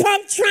see the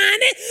punk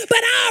trying it, but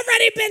I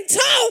already been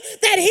told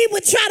that he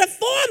would try to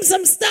form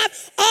some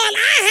stuff. All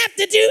I have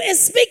to do is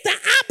speak the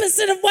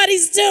opposite of what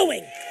he's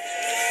doing.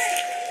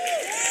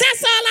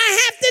 That's all I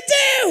have to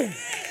do.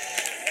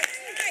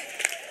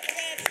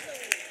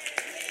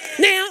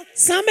 Now,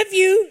 some of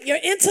you, your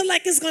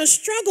intellect is going to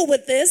struggle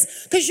with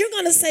this because you're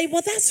going to say,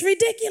 well, that's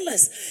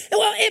ridiculous.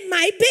 Well, it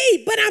might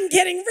be, but I'm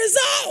getting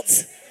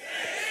results.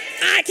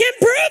 I can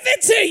prove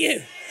it to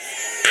you.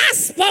 I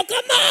spoke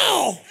them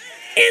all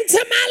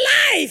into my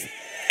life,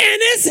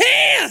 and it's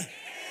here.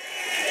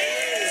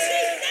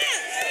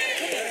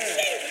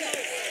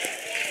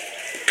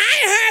 I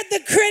heard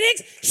the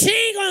critics, she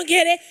ain't gonna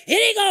get it. It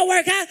ain't gonna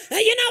work out.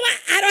 You know what?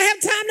 I don't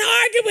have time to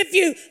argue with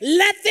you.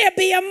 Let there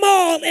be a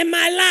mall in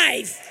my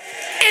life.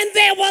 And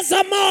there was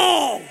a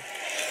mall.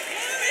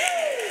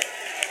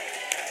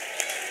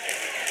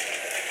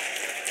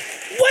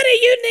 What do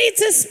you need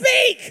to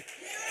speak?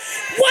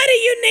 What do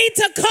you need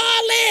to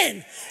call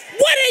in?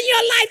 What in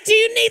your life do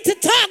you need to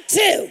talk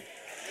to?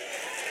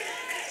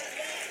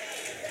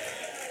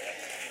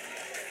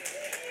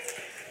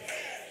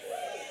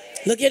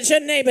 Look at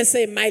your neighbor,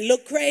 say, it might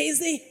look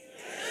crazy,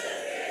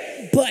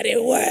 but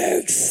it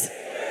works.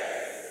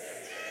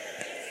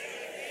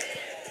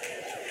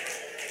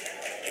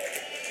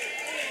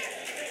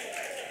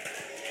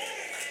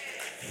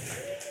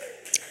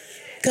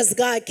 Because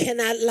God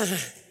cannot lie.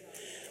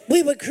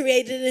 We were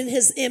created in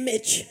his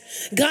image.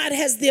 God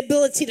has the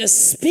ability to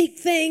speak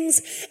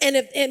things. And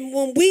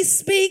when we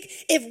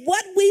speak, if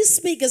what we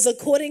speak is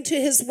according to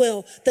his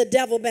will, the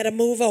devil better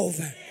move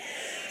over.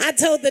 I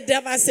told the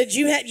devil, I said,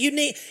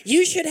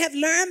 you should have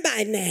learned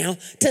by now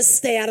to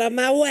stay out of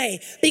my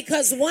way.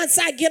 Because once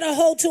I get a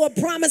hold to a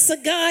promise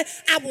of God,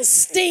 I will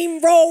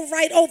steamroll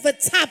right over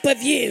top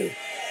of you.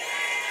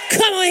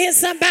 Come on here,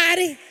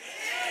 somebody.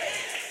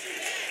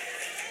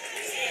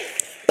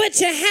 But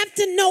you have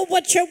to know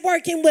what you're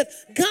working with.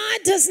 God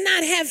does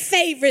not have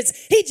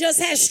favorites. He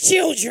just has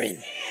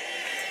children.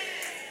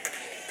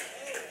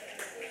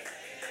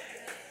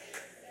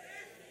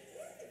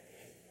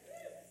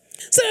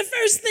 So So the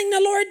first thing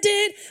the Lord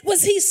did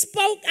was he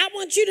spoke. I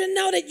want you to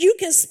know that you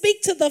can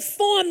speak to the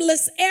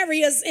formless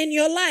areas in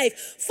your life.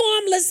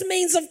 Formless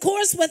means, of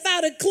course,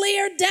 without a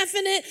clear,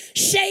 definite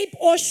shape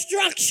or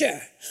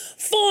structure.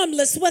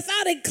 Formless,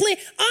 without a clear.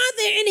 Are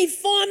there any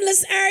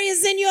formless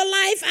areas in your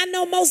life? I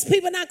know most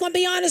people are not going to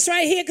be honest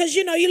right here because,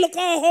 you know, you look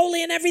all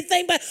holy and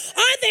everything. But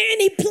are there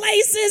any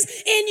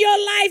places in your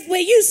life where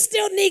you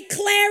still need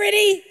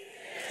clarity?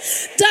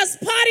 Does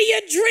part of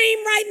your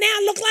dream right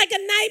now look like a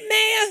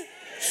nightmare?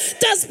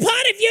 Does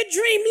part of your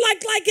dream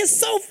look like it's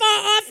so far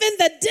off in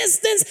the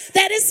distance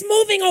that it's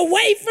moving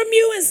away from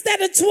you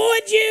instead of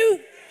toward you?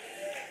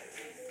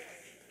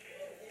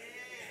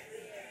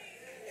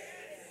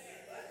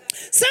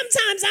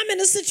 Sometimes I'm in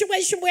a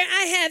situation where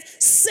I have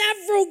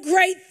several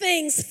great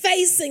things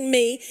facing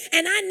me,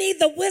 and I need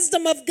the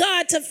wisdom of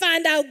God to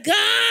find out,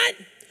 God,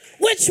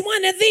 which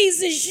one of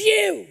these is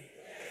you?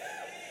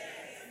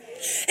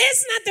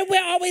 It's not that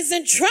we're always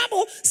in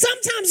trouble.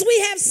 Sometimes we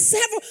have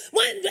several.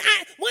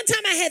 One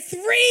time I had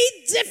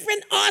 3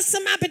 different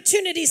awesome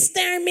opportunities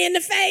staring me in the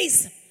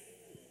face.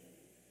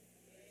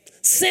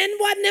 Sin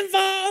wasn't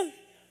involved.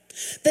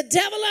 The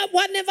devil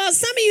wasn't involved.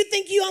 Some of you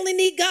think you only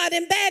need God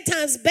in bad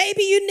times.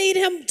 Baby, you need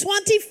him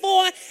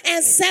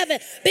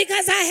 24/7.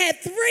 Because I had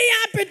 3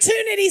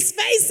 opportunities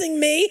facing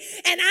me,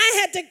 and I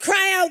had to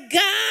cry out,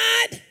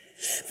 God,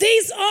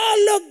 these all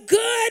look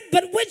good,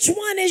 but which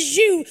one is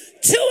you?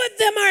 2 of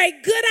them are a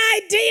good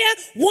idea.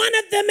 1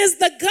 of them is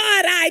the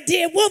God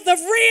idea. Will the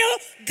real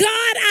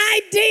God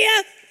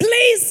idea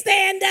please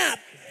stand up?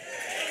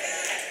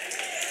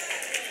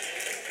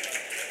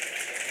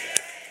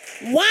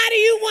 Why do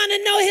you want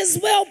to know his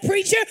will,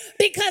 preacher?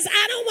 Because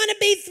I don't want to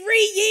be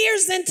 3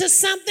 years into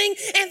something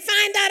and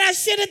find out I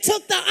should have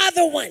took the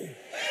other one.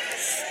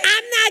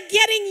 I'm not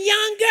getting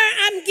younger.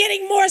 I'm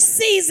getting more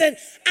seasoned.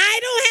 I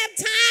don't have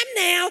time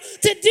now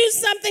to do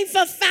something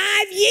for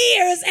 5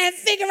 years and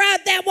figure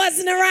out that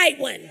wasn't the right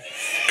one.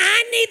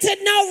 I need to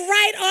know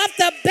right off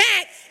the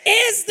bat,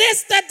 is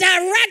this the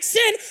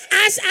direction?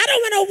 I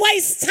don't want to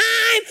waste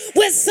time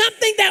with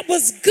something that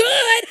was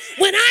good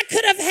when I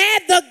could have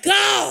had the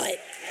God.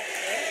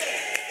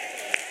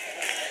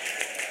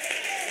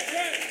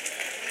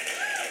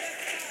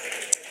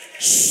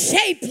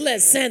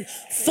 Shapeless and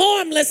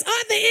formless.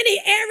 Are there any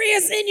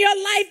areas in your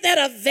life that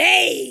are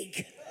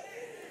vague?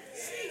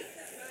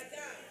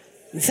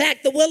 In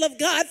fact, the will of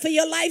God for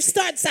your life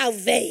starts out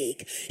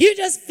vague. You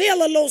just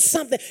feel a little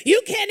something.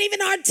 You can't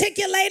even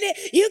articulate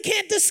it. You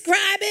can't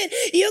describe it.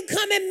 You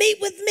come and meet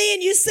with me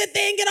and you sit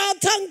there and get all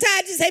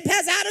tongue-tied. You say,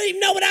 Pastor, I don't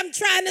even know what I'm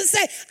trying to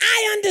say.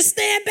 I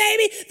understand,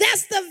 baby.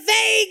 That's the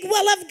vague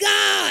will of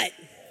God.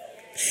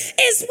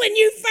 It's when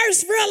you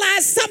first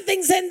realize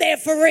something's in there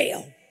for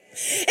real.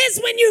 It's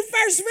when you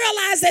first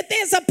realize that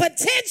there's a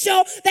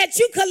potential that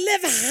you could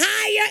live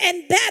higher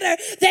and better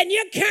than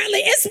you're currently.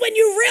 It's when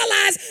you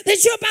realize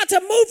that you're about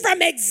to move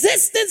from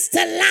existence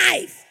to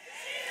life.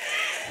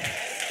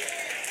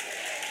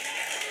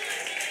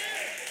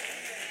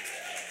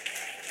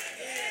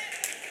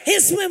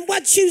 It's when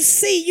what you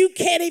see, you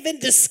can't even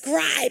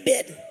describe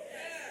it.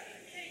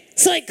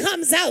 So it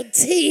comes out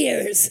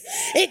tears.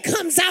 It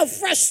comes out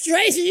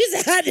frustration. You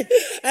say,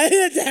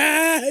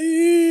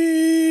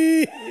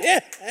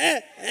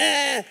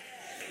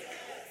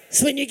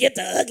 it's when you get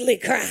the ugly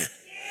cry.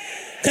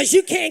 Because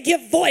you can't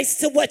give voice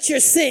to what you're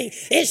seeing.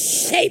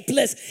 It's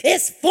shapeless.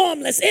 It's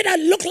formless. It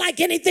doesn't look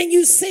like anything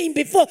you've seen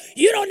before.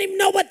 You don't even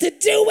know what to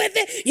do with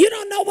it. You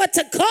don't know what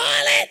to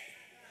call it.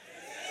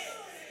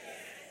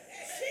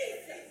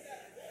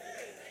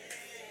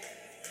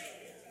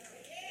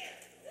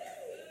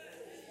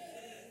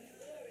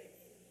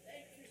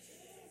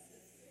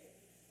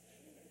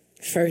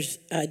 First,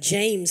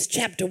 James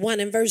chapter 1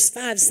 and verse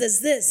 5 says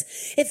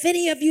this: if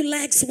any of you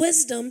lacks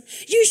wisdom,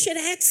 you should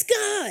ask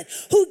God,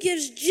 who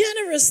gives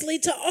generously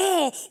to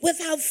all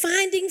without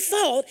finding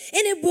fault,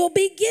 and it will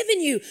be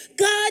given you.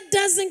 God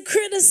doesn't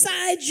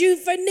criticize you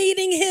for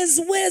needing his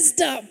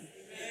wisdom.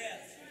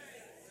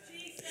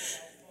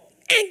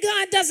 And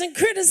God doesn't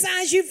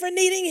criticize you for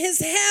needing his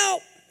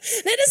help.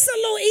 Now, this is a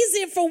little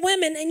easier for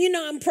women, and you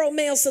know I'm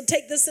pro-male, so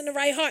take this in the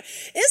right heart.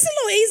 It's a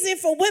little easier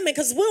for women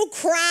because we'll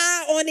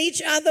cry on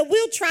each other.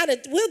 We're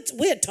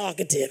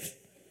talkative.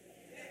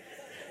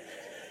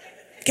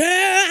 Girl,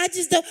 I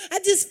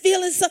just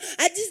feeling so,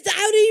 how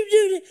do you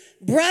do it?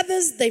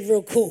 Brothers, they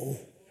real cool.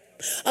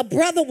 A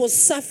brother will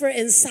suffer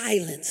in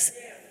silence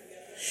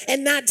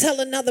and not tell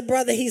another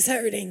brother he's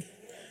hurting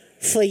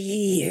for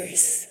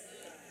years.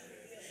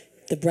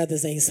 The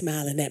brothers ain't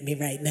smiling at me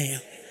right now.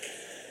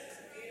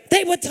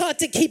 They were taught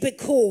to keep it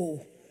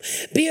cool.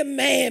 Be a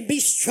man,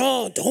 be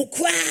strong, don't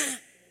cry.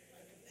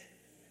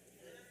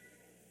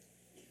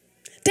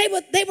 They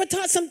were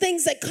taught some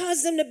things that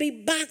caused them to be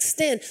boxed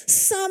in.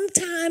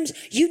 Sometimes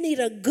you need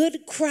a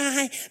good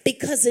cry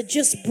because it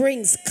just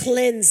brings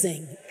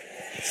cleansing.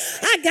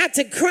 I got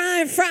to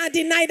crying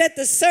Friday night at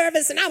the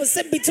service, and I was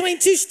sitting between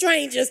 2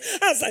 strangers.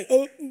 I was like,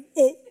 I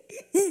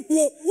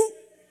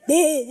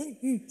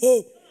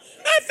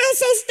felt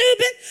so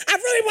stupid. I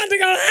really wanted to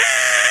go,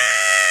 ah!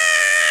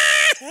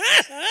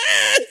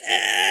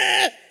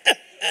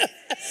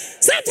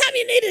 Sometimes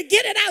you need to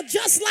get it out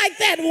just like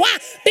that. Why?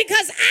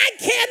 Because I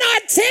can't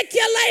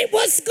articulate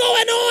what's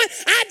going on.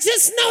 I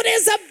just know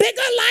there's a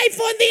bigger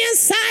life on the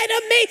inside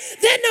of me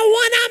than the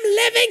one I'm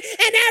living.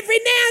 And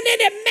every now and then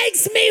it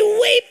makes me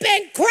weep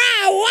and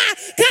cry. Why?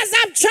 Because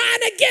I'm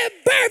trying to give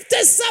birth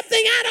to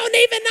something I don't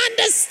even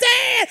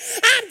understand.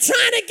 I'm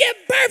trying to give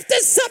birth to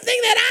something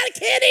that I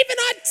can't even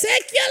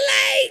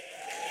articulate.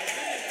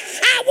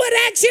 I would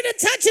ask you to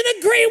touch and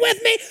agree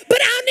with me, but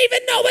I don't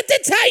even know what to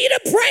tell you to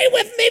pray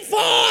with me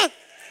for.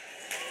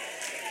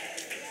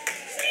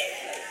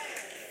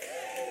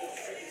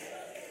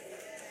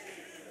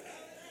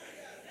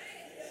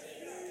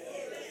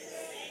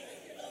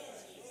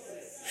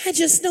 I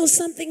just know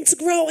something's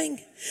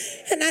growing,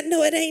 and I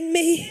know it ain't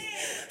me.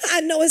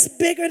 I know it's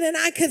bigger than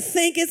I could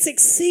think. It's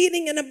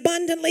exceeding and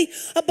abundantly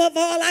above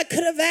all I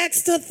could have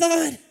asked or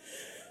thought.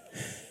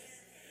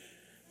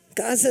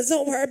 God says,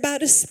 don't worry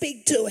about it.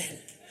 Speak to it.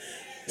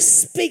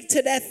 Speak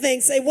to that thing.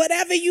 Say,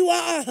 whatever you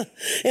are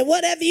and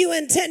whatever you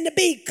intend to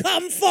be,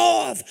 come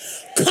forth.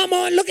 Come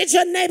on, look at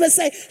your neighbor.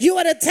 Say, you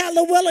ought to tell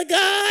the will of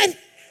God.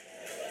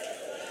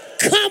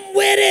 Come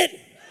with it.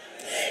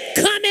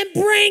 Come and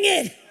bring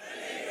it.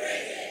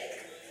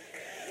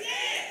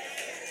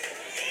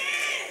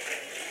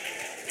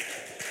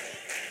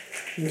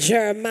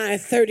 Jeremiah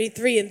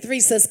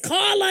 33:3 says,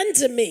 call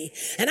unto me,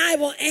 and I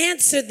will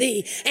answer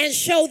thee, and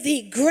show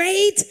thee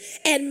great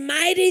and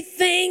mighty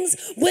things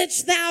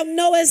which thou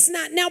knowest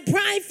not. Now,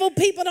 prideful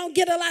people don't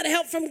get a lot of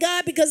help from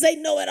God because they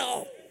know it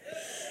all.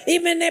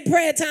 Even in their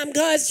prayer time,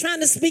 God's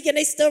trying to speak, and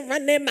they still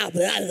run their mouth.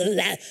 Blah, blah,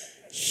 blah.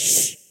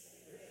 Shh.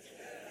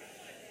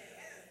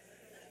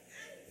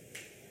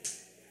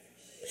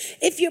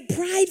 If you're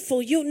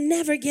prideful, you'll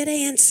never get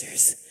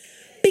answers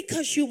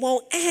because you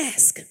won't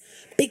ask.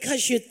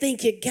 Because you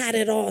think you got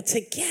it all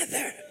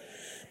together.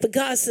 But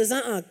God says,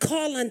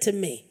 call unto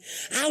me.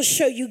 I'll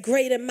show you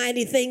great and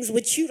mighty things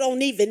which you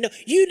don't even know.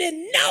 You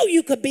didn't know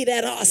you could be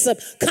that awesome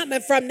coming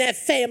from that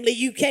family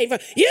you came from.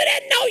 You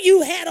didn't know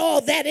you had all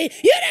that. You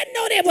didn't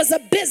know there was a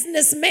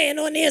businessman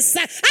on the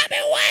inside. I've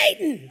been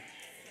waiting.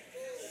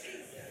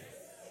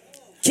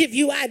 Give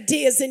you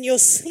ideas in your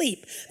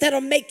sleep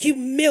that'll make you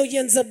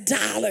millions of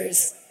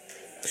dollars.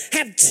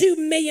 Have $2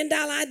 million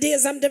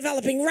ideas I'm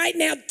developing right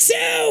now.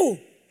 2.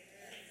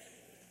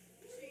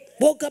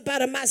 Woke up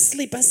out of my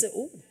sleep. I said,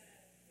 ooh,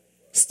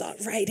 start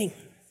writing.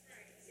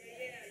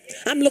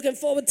 I'm looking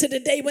forward to the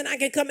day when I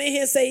can come in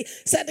here and say,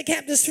 set the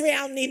captives free. I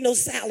don't need no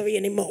salary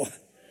anymore.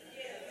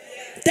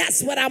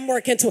 That's what I'm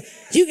working toward.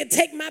 You can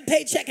take my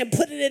paycheck and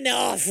put it in the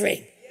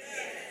offering.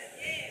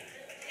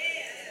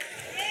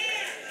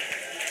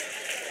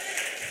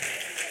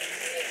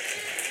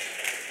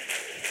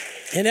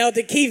 And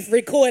Elder Keith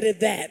recorded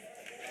that.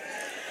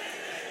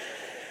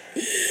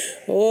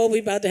 Oh, we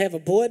about to have a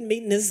board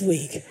meeting this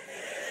week.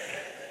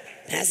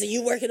 Pastor,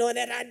 you working on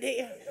that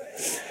idea?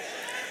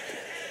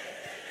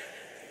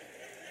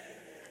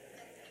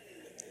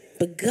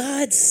 But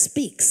God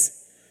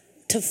speaks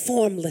to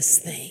formless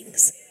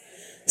things.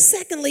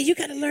 Secondly, you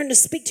got to learn to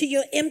speak to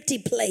your empty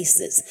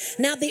places.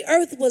 Now, the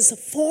earth was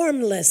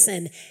formless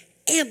and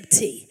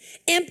empty.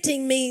 Empty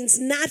means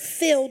not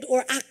filled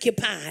or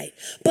occupied,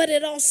 but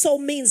it also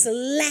means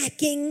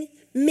lacking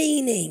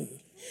meaning.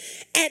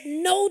 At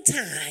no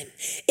time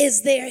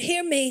is there,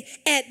 hear me,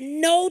 at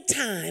no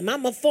time,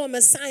 I'm a former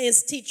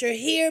science teacher,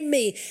 hear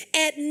me,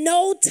 at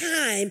no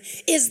time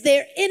is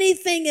there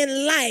anything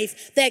in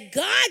life that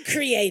God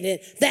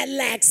created that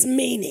lacks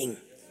meaning.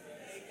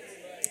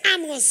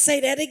 I'm going to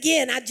say that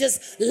again. I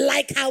just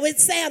like how it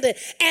sounded.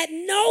 At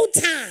no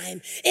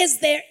time is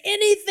there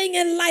anything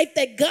in life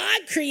that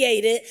God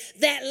created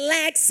that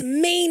lacks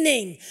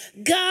meaning.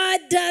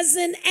 God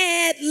doesn't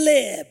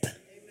ad-lib.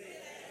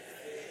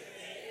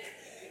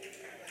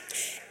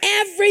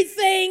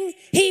 Everything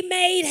he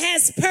made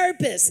has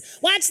purpose.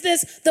 Watch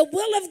this. The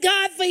will of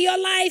God for your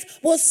life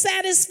will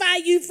satisfy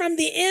you from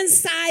the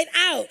inside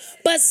out.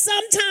 But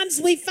sometimes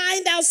we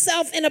find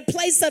ourselves in a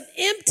place of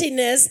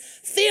emptiness,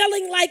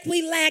 feeling like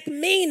we lack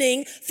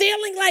meaning,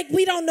 feeling like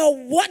we don't know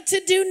what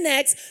to do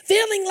next,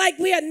 feeling like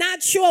we are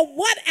not sure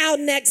what our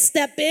next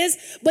step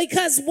is,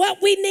 because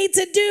what we need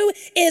to do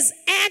is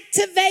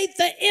activate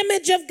the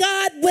image of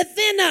God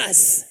within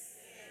us.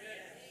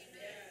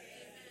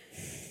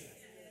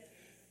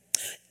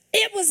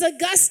 It was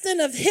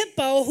Augustine of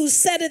Hippo who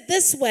said it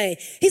this way.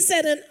 He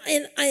said,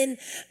 wait a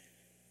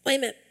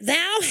minute,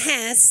 thou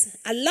hast,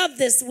 I love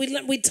this,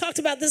 we talked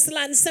about this a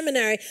lot in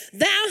seminary,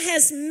 thou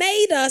hast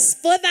made us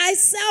for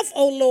thyself,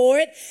 O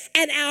Lord,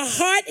 and our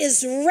heart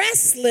is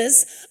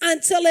restless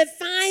until it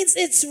finds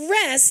its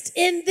rest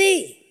in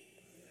thee.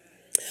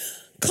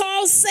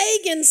 Carl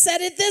Sagan said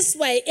it this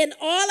way: in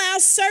all our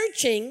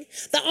searching,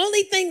 the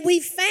only thing we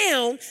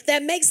found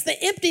that makes the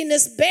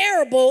emptiness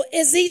bearable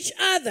is each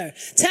other.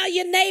 Tell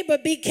your neighbor,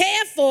 be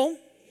careful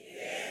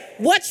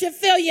what you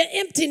fill your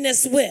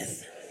emptiness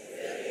with.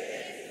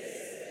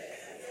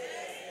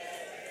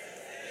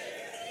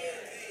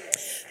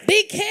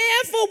 Be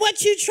careful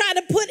what you try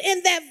to put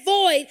in that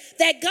void. void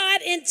that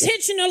God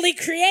intentionally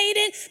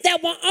created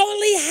that will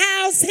only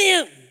house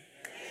him.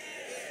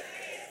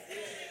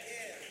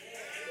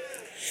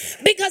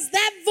 Because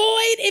that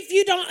void, if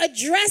you don't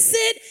address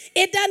it,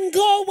 it doesn't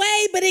go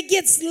away, but it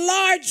gets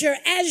larger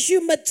as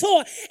you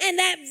mature. And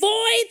that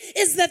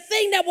void is the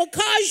thing that will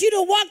cause you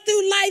to walk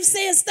through life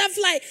saying stuff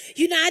like,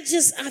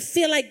 I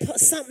feel like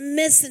something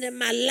missing in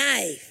my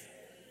life.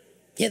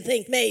 You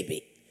think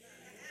maybe.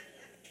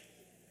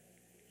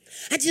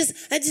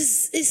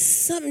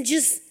 It's something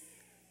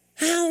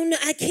I don't know,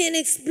 I can't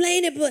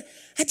explain it, but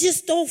I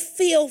just don't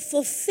feel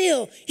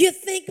fulfilled. You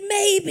think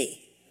maybe.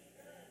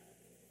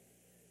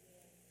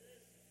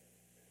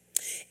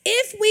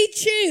 If we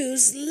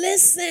choose,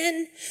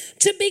 listen,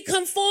 to be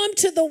conformed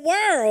to the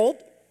world,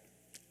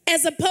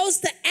 as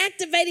opposed to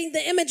activating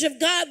the image of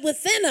God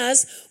within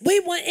us, we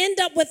will end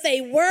up with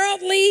a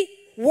worldly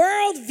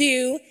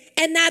worldview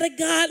and not a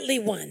godly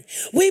one.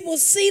 We will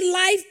see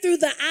life through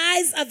the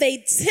eyes of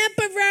a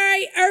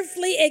temporary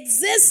earthly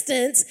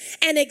existence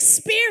and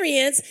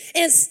experience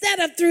instead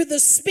of through the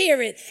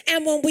spirit.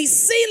 And when we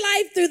see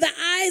life through the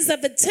eyes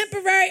of a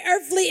temporary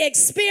earthly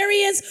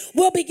experience,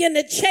 we'll begin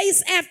to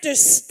chase after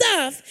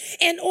stuff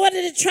in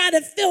order to try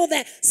to fill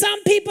that.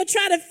 Some people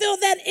try to fill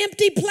that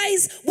empty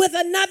place with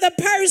another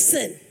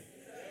person.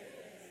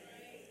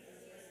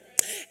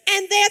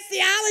 And their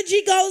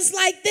theology goes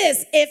like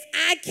this: if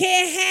I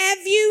can't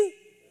have you,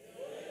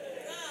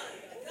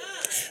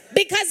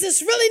 because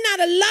it's really not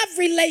a love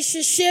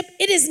relationship,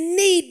 it is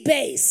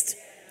need-based.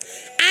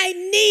 I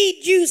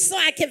need you so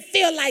I can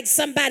feel like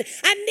somebody.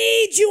 I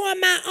need you on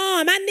my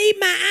arm. I need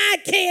my eye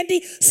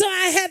candy so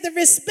I have the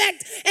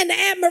respect and the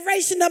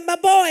admiration of my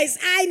boys.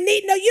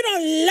 No, you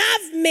don't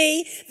love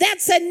me.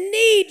 That's a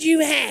need you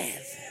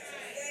have.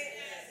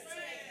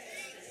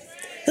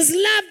 Because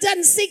love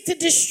doesn't seek to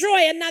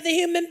destroy another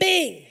human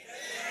being.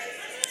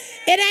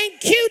 It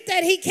ain't cute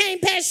that he came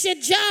past your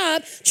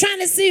job trying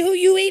to see who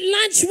you eat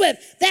lunch with.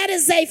 That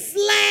is a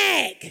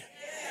flag.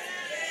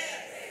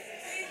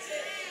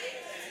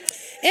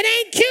 It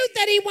ain't cute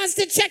that he wants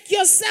to check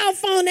your cell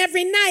phone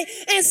every night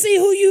and see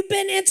who you've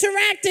been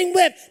interacting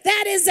with.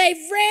 That is a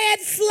red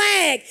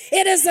flag.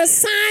 It is a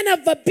sign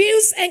of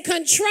abuse and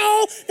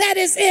control that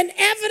is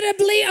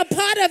inevitably a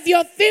part of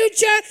your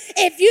future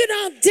if you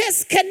don't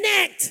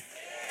disconnect.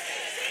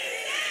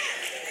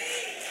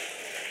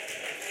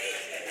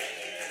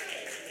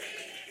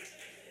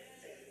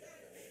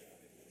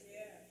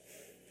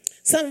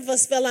 Some of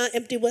us fell out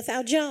empty with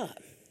our job.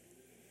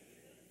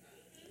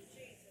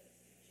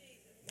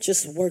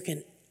 Just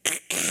working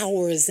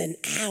hours and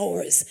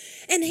hours.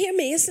 And hear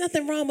me, it's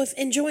nothing wrong with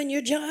enjoying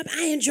your job.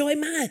 I enjoy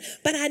mine.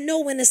 But I know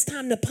when it's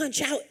time to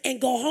punch out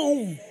and go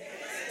home.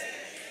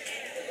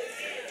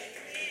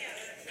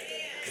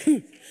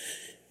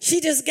 She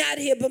just got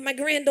here, but my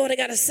granddaughter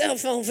got a cell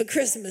phone for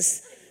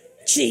Christmas.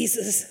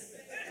 Jesus.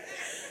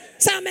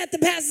 So I'm at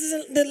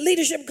the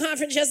leadership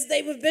conference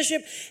yesterday with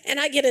Bishop, and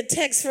I get a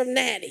text from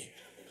Natty.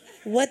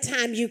 What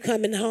time you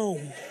coming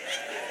home?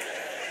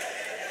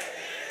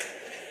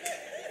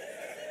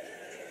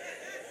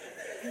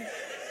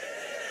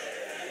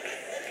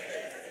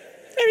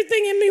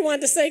 Everything in me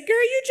wanted to say, girl,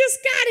 you just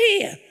got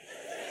here.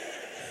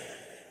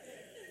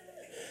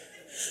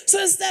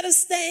 So instead of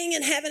staying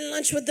and having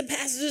lunch with the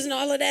pastors and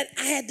all of that,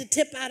 I had to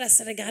tip out. I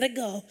said, I got to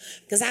go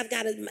because I've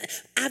got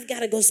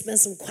to go spend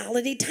some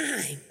quality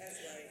time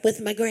with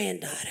my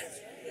granddaughter.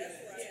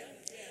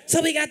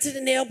 So we got to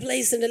the nail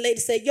place and the lady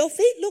said, your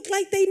feet look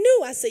like they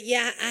new. I said,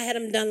 yeah, I had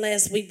them done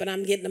last week, but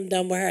I'm getting them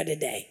done with her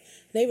today.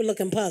 They were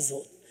looking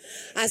puzzled.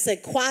 I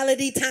said,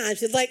 quality time.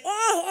 She's like,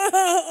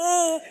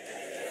 oh.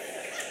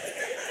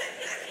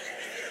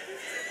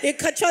 You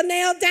cut your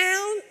nail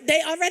down?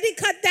 They already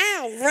cut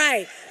down.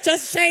 Right.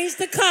 Just change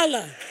the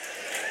color.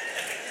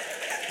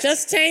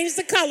 Just change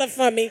the color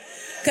for me.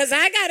 Because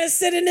I got to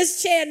sit in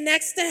this chair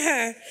next to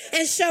her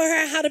and show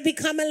her how to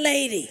become a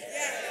lady.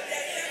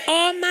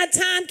 All my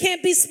time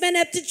can't be spent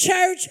at the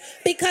church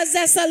because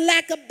that's a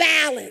lack of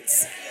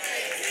balance.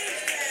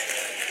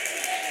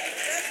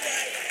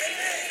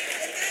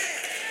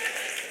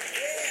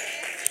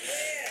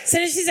 So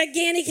then she said,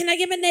 Ganny, can I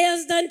get my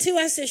nails done too?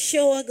 I said,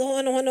 sure,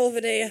 going on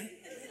over there.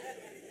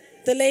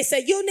 The lady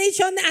said, you need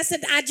your nails? I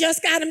said, I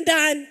just got them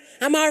done.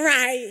 I'm all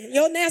right.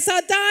 Your nails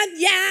are done?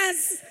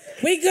 Yes.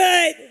 We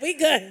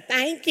good.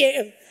 Thank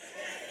you.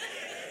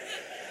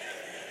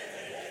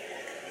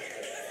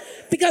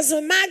 Because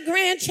when my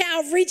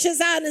grandchild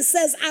reaches out and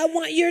says, I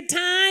want your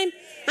time,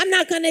 I'm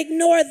not going to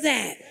ignore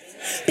that.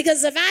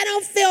 Because if I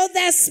don't fill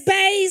that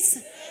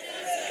space,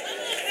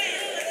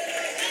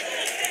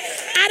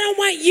 I don't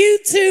want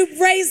YouTube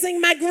raising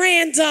my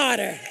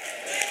granddaughter.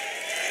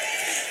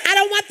 I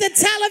don't want the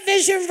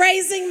television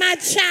raising my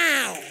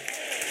child.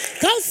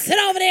 Go sit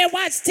over there and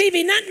watch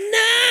TV. No.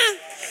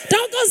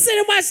 Don't go sit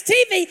and watch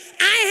TV.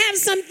 I have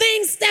some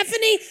things,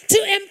 Stephanie, to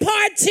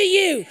impart to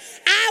you.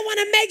 I want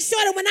to make sure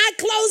that when I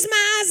close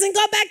my eyes and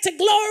go back to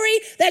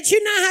glory, that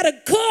you know how to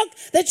cook,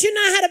 that you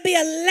know how to be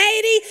a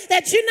lady,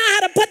 that you know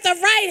how to put the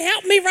right,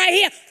 help me right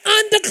here,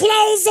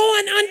 underclothes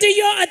on under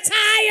your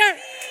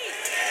attire.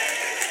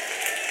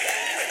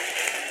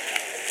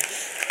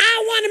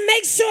 want to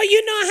make sure you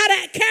know how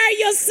to carry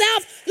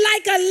yourself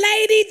like a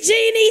lady,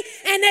 Jeannie,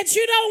 and that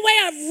you don't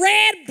wear a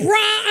red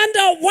bra under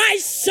a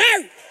white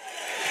shirt.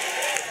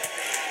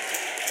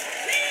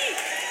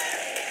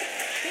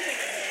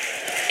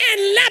 And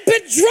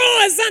leopard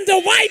drawers under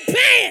white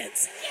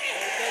pants.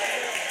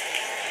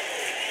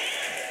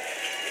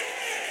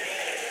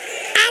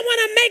 I want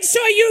to make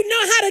sure you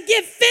know how to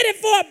get fitted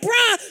for a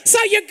bra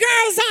so your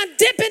girls aren't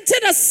dipping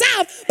to the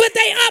south, but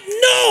they up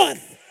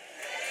north.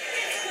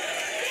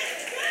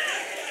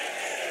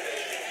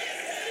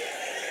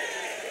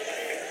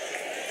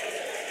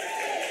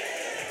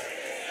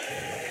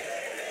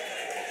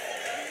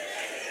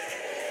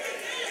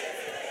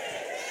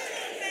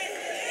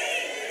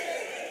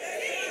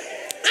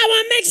 I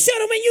want to make sure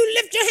that when you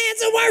lift your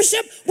hands in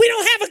worship, we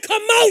don't have a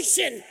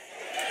commotion.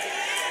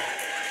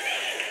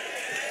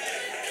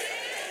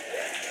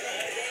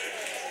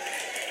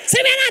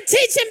 See, we're not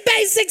teaching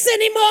basics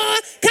anymore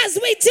because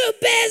we too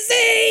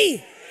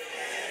busy.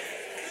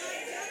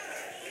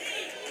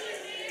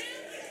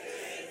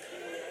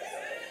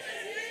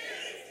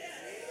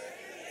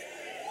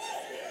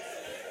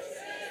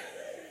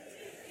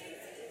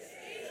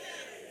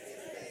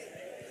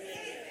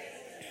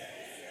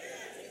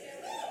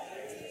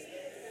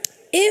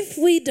 If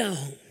we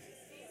don't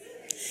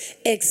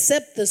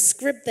accept the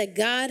script that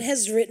God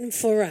has written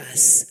for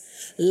us,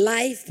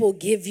 life will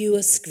give you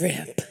a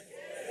script.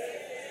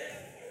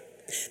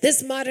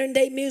 This modern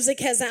day music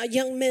has our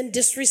young men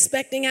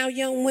disrespecting our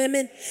young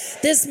women.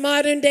 This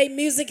modern day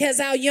music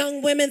has our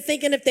young women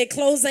thinking if their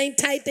clothes ain't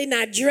tight, they're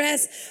not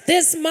dressed.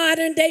 This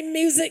modern day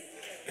music,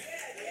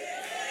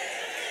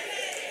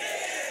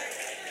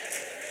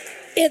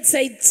 it's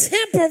a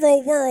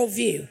temporal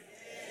worldview.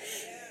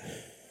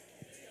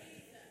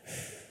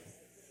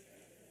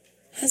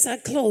 As I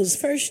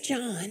close, 1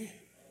 John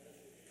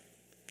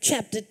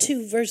chapter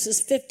 2,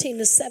 verses 15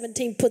 to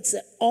 17 puts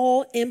it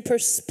all in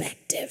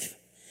perspective.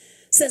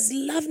 It says,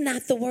 love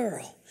not the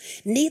world,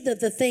 neither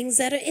the things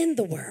that are in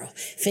the world.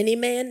 If any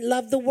man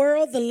love the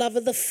world, the love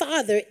of the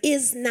Father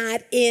is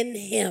not in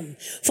him.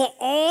 For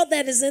all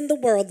that is in the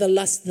world, the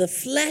lust of the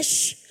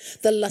flesh,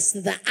 the lust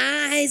of the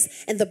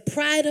eyes, and the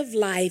pride of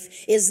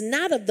life is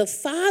not of the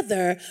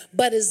Father,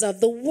 but is of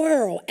the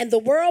world. And the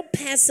world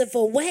passeth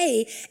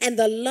away, and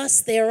the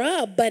lust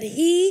thereof. But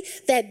he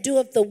that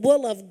doeth the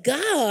will of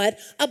God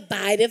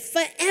abideth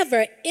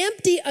forever.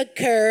 Empty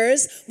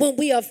occurs when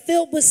we are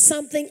filled with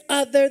something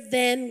other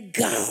than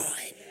God.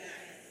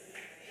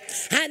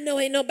 I know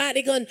ain't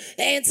nobody going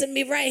to answer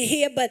me right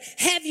here, but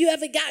have you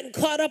ever gotten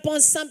caught up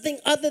on something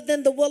other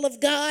than the will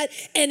of God,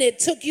 and it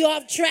took you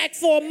off track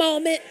for a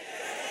moment?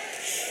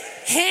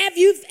 Have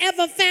you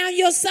ever found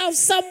yourself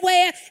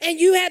somewhere and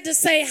you had to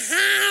say,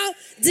 how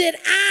did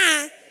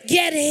I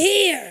get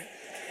here?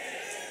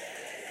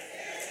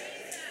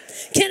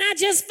 Can I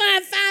just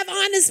find 5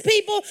 honest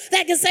people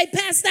that can say,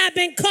 Pastor, I've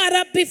been caught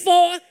up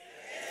before?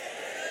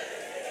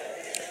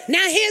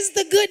 Now, here's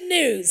the good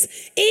news.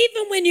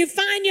 Even when you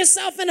find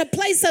yourself in a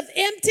place of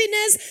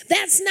emptiness,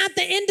 that's not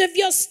the end of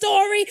your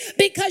story,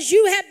 because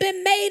you have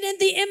been made in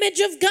the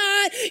image of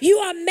God. You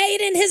are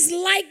made in his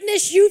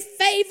likeness. You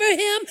favor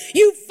him.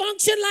 You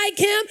function like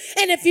him.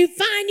 And if you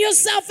find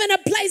yourself in a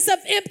place of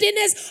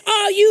emptiness,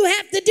 all you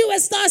have to do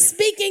is start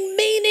speaking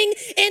meaning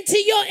into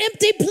your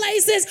empty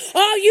places.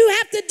 All you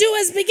have to do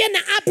is begin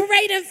to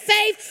operate in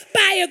faith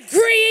by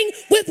agreeing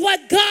with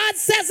what God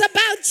says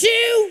about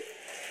you.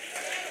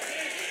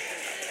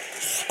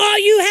 All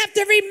you have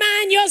to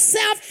remind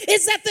yourself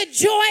is that the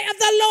joy of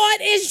the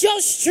Lord is your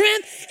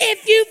strength.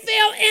 If you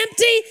feel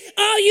empty,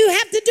 all you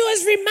have to do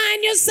is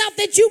remind yourself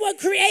that you were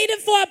created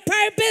for a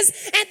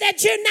purpose and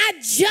that you're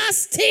not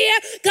just here.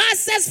 God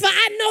says, for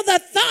I know the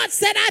thoughts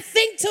that I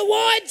think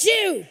towards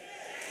you.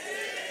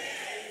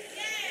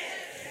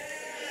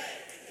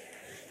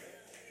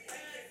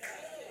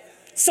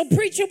 So,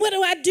 preacher, what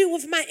do I do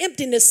with my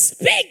emptiness?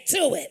 Speak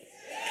to it.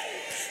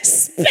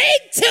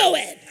 Speak to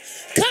it.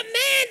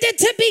 Command it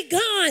to be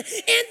gone.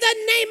 In the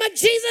name of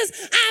Jesus,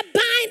 I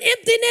bind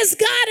emptiness,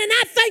 God, and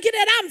I thank you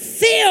that I'm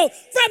filled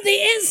from the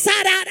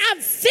inside out.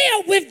 I'm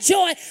filled with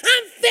joy.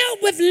 I'm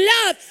filled with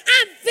love.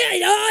 I'm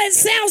filled, oh, it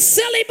sounds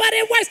silly, but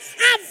it works.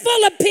 I'm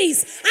full of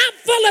peace. I'm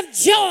full of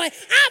joy.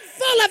 I'm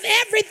full of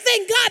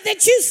everything, God,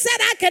 that you said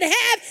I could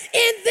have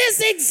in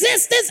this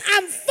existence.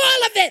 I'm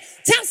full of it.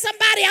 Tell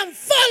somebody I'm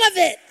full of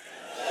it.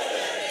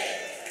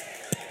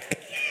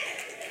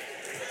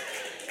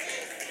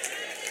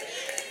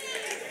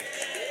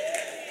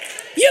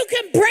 You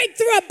can break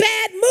through a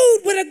bad mood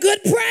with a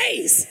good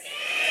praise.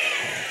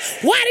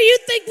 Why do you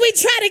think we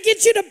try to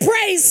get you to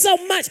praise so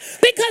much?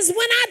 Because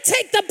when I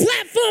take the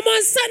platform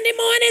on Sunday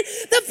morning,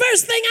 the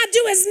first thing I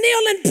do is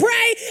kneel and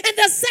pray. And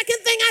the second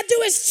thing I do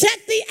is check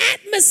the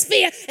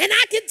atmosphere. And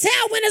I can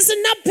tell when there's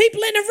enough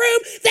people in the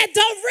room that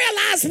don't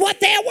realize what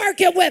they're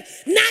working with,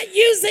 not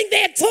using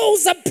their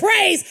tools of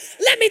praise.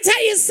 Let me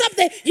tell you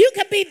something. You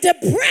can be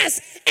depressed.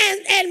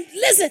 And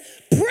listen,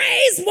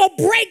 praise will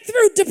break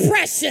through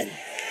depression.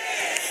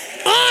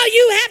 All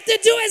you have to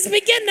do is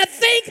begin to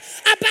think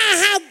about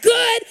how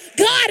good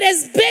God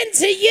has been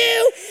to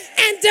you,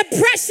 and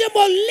depression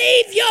will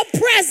leave your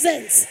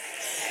presence.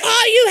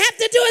 All you have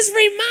to do is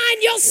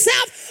remind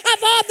yourself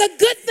of all the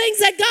good things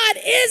that God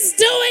is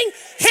doing,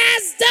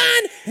 has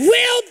done,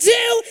 will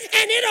do,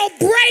 and it'll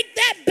break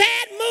that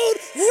bad mood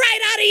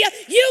right out of you.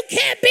 You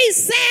can't be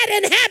sad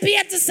and happy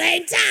at the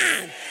same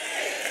time.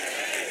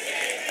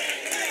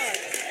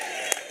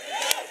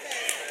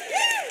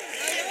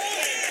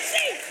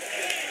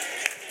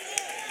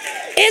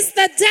 It's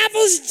the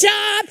devil's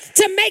job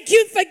to make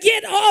you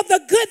forget all the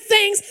good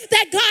things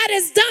that God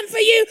has done for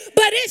you,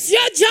 but it's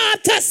your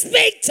job to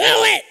speak to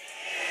it.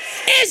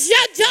 It's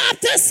your job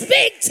to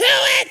speak to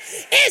it.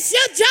 It's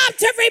your job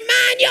to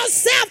remind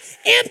yourself,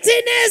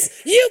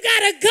 emptiness, you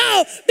gotta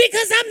go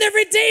because I'm the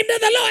redeemed of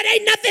the Lord.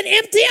 Ain't nothing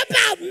empty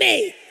about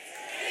me.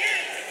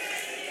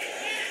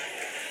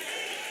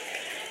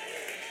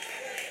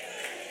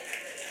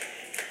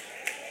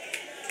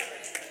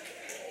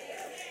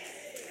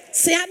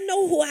 See, I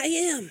know who I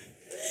am.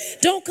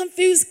 Don't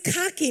confuse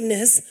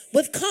cockiness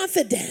with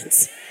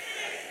confidence.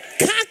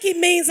 Cocky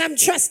means I'm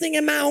trusting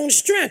in my own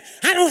strength.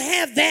 I don't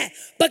have that.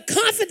 But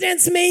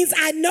confidence means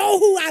I know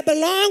who I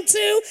belong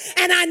to,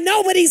 and I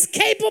know what he's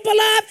capable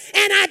of,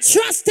 and I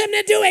trust him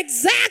to do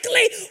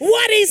exactly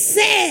what he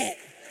said.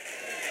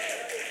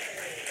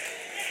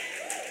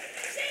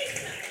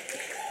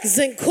 I was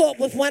in court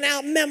with one of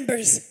our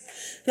members.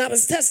 And I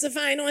was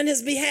testifying on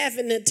his behalf,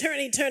 and the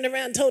attorney turned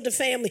around and told the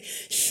family,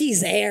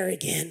 she's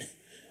arrogant.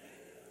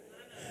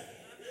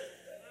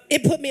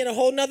 It put me in a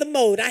whole nother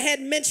mode. I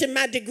hadn't mentioned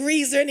my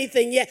degrees or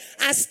anything yet.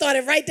 I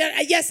started right there.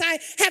 Yes, I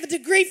have a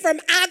degree from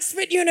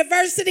Oxford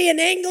University in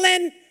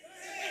England.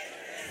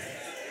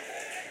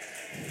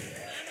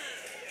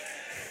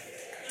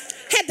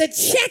 Had to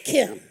check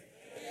him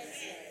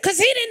because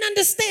he didn't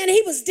understand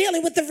he was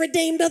dealing with the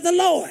redeemed of the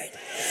Lord.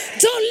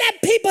 Don't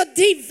let people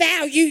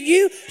devalue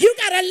you. You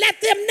got to let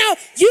them know.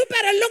 You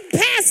better look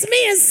past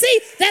me and see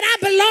that I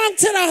belong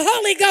to the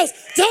Holy Ghost.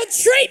 Don't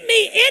treat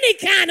me any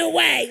kind of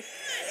way.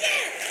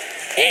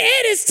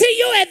 It is to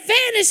your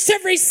advantage to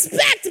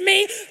respect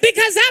me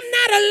because I'm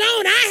not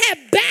alone. I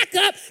have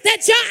backup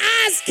that your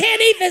eyes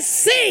can't even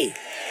see.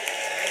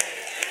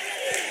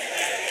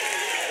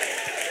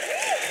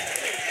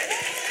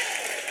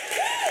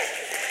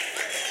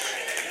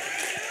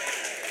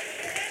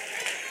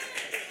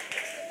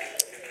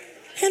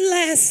 And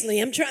lastly,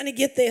 I'm trying to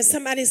get there.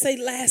 Somebody say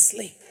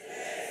lastly.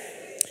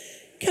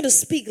 Got to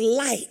speak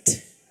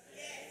light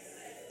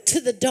to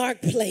the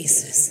dark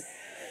places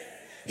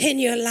in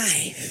your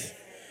life.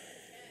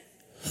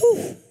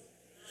 Whew.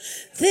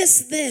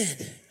 This then,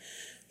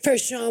 1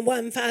 John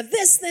 1:5,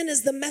 this then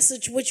is the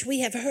message which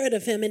we have heard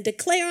of him and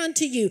declare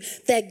unto you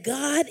that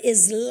God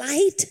is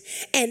light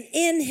and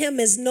in him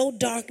is no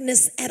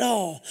darkness at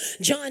all.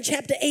 John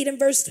chapter 8 and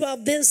verse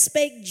 12, then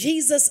spake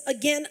Jesus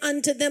again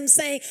unto them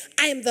saying,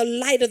 I am the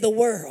light of the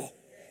world.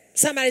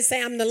 Somebody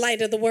say, I'm the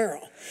light of the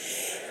world.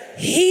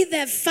 He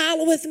that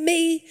followeth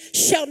me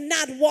shall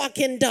not walk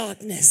in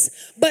darkness,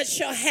 but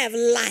shall have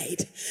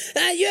light.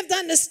 You have to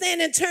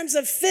understand in terms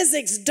of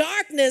physics,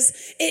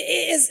 darkness,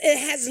 it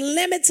has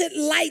limited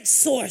light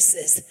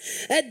sources.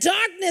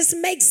 Darkness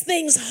makes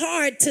things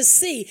hard to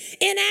see.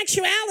 In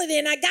actuality,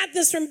 and I got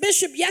this from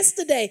Bishop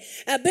yesterday,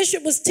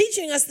 Bishop was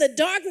teaching us that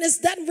darkness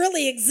doesn't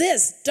really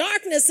exist.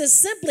 Darkness is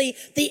simply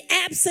the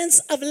absence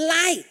of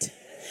light.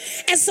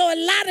 And so a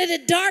lot of the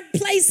dark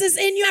places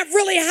in you are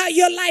really how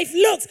your life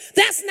looks.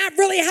 That's not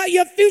really how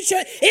your future.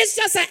 It's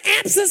just an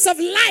absence of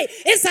light.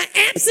 It's an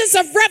absence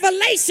of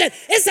revelation.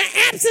 It's an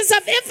absence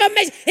of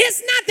information.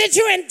 It's not that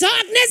you're in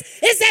darkness.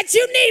 It's that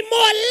you need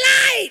more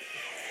light.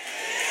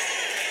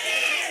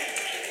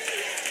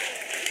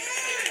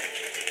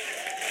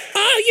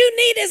 All you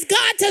need is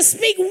God to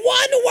speak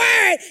one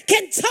word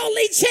can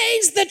totally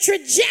change the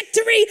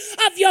trajectory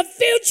of your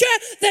future,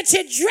 the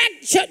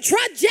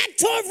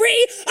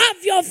trajectory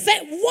of your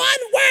faith.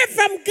 One word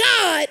from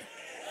God.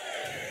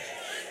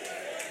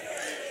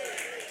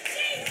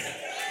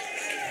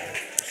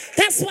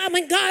 That's why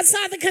when God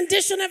saw the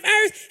condition of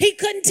earth, he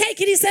couldn't take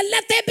it. He said,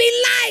 let there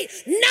be light.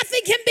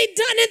 Nothing can be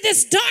done in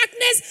this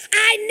darkness.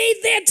 I need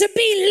there to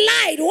be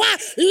light. Why?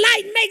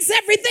 Light makes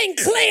everything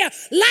clear.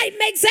 Light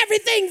makes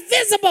everything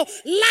visible.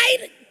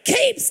 Light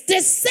keeps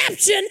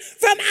deception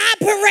from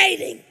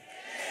operating.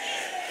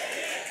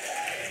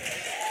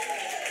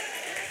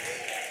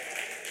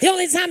 The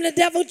only time the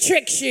devil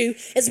tricks you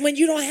is when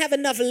you don't have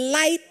enough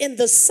light in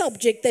the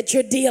subject that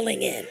you're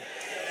dealing in.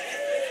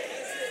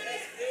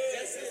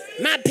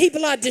 My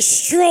people are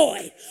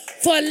destroyed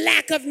for a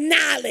lack of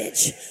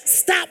knowledge.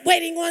 Stop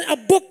waiting on a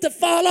book to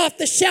fall off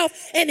the shelf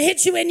and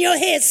hit you in your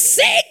head.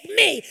 Seek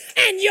me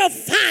and you'll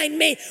find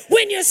me.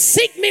 When you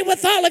seek me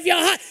with all of your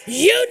heart,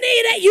 you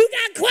need it. You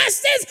got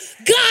questions?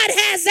 God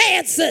has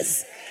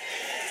answers.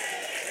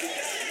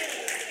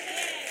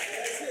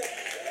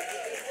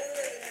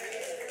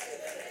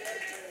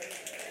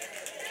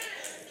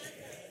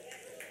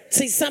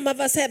 See, some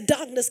of us have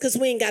darkness because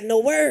we ain't got no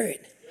word.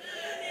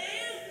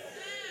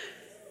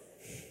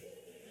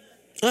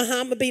 I'm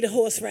going to be the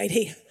horse right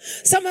here.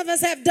 Some of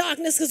us have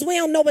darkness because we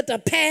don't know what the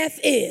path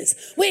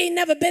is. We ain't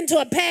never been to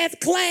a path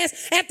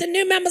class. After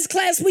new members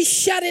class, we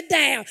shut it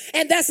down.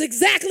 And that's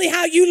exactly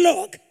how you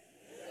look.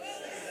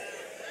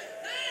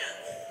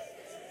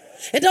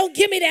 And don't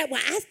give me that,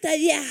 well, I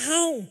study at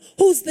home.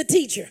 Who's the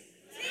teacher?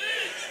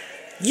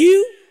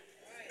 You?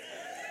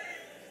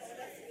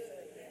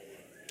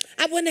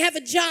 I wouldn't have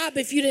a job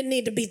if you didn't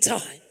need to be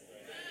taught.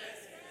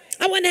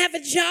 I wouldn't have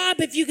a job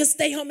if you could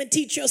stay home and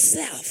teach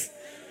yourself.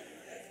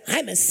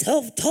 I'm a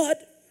self-taught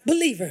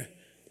believer.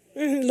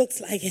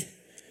 Looks like it.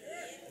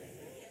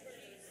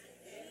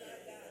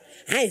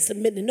 I ain't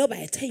submitting to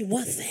nobody. I tell you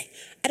one thing.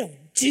 I don't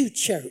do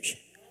church.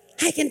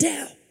 I can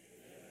tell.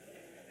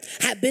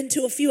 I've been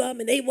to a few of them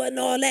and they wasn't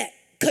all that.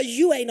 Because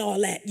you ain't all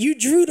that. You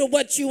drew to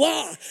what you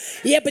are.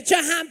 Yeah, but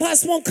your hind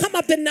parts won't come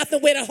up in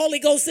nothing where the Holy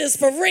Ghost is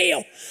for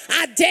real.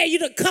 I dare you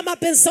to come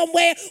up in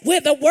somewhere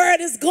where the word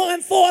is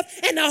going forth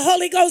and the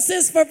Holy Ghost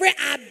is for real.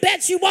 I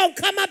bet you won't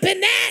come up in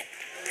that.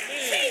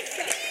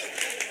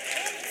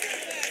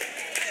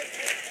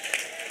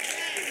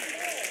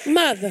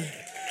 Mother,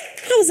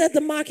 I was at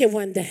the market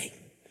one day.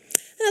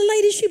 And a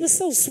lady, she was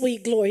so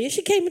sweet, Gloria.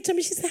 She came up to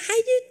me, she said, how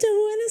you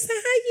doing? I said,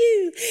 how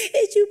you?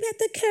 Is you at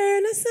the car?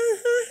 And I said,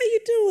 how you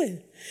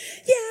doing?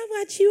 Yeah, I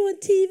watch you on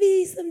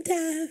TV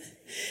sometimes.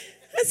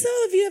 I said,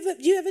 oh,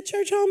 have you ever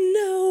church home?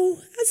 No.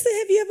 I said,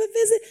 have you ever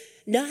visited?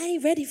 No, I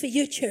ain't ready for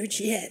your church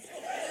yet.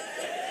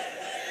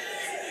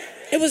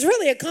 It was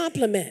really a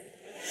compliment.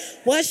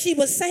 What she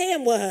was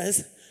saying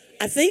was,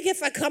 I think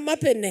if I come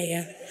up in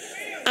there,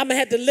 I'm going to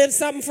have to live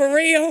something for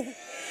real.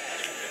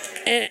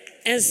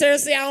 And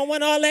seriously, I don't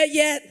want all that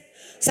yet.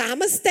 So I'm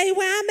going to stay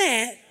where I'm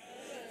at.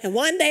 And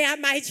one day I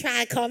might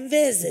try to come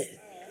visit.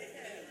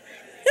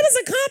 It was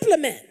a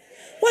compliment.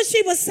 What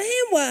she was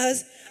saying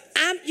was,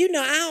 I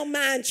don't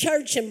mind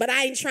churching, but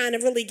I ain't trying to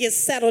really get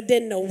settled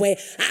in no way.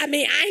 I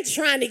mean, I ain't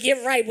trying to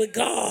get right with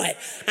God.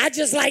 I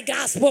just like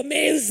gospel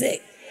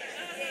music.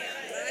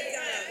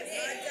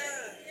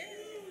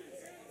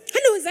 I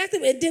knew exactly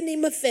what, it didn't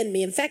even offend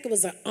me. In fact, it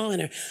was an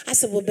honor. I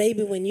said, well,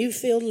 baby, when you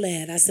feel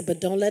led, I said, but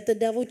don't let the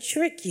devil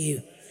trick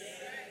you.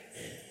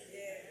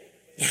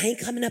 I ain't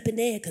coming up in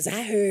there because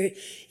I heard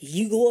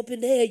you go up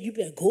in there, you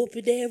better go up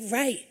in there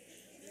right.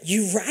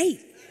 You right.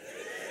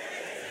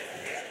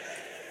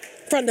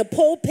 From the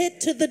pulpit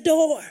to the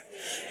door.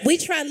 We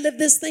try to live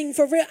this thing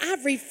for real. I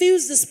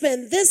refuse to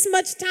spend this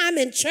much time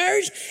in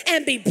church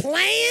and be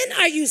playing.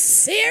 Are you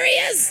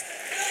serious?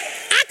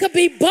 I could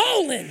be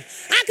bowling.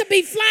 I could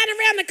be flying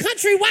around the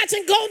country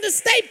watching Golden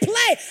State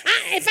play.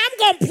 If I'm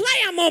going to play,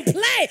 I'm going to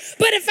play.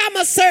 But if I'm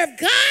going to serve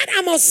God,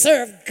 I'm going to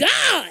serve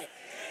God.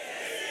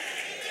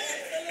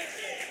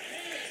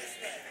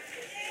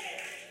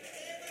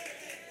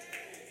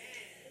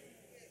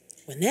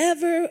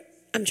 Whenever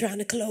I'm trying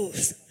to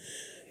close,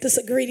 this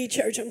is a greedy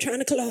church, I'm trying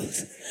to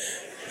close.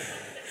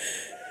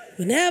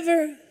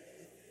 Whenever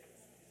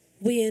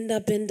we end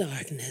up in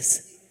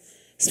darkness,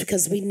 it's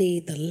because we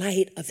need the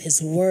light of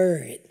his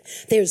word.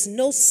 There's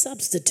no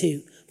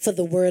substitute for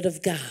the word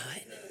of God.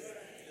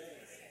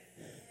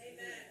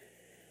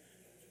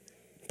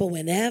 But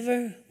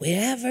wherever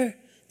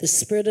the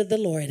Spirit of the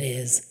Lord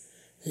is,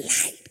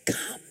 light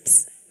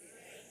comes.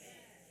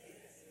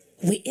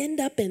 We end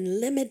up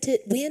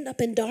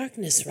in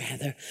darkness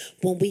rather,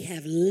 when we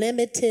have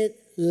limited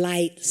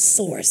light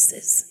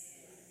sources.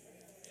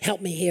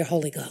 Help me here,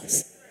 Holy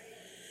Ghost.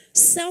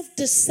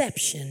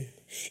 Self-deception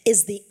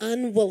is the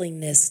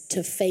unwillingness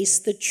to face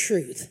the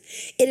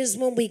truth. It is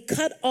when we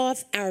cut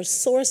off our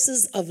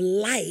sources of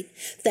light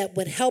that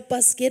would help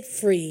us get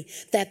free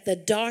that the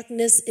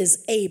darkness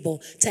is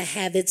able to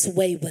have its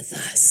way with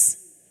us.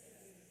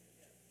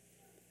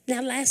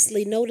 Now,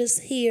 lastly, notice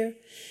here,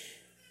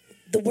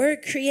 the word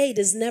create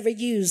is never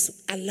used,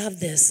 I love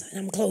this, and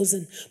I'm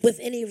closing, with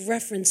any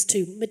reference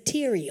to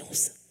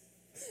materials.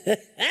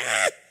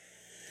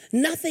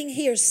 Nothing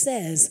here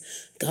says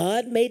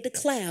God made the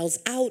clouds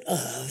out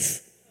of.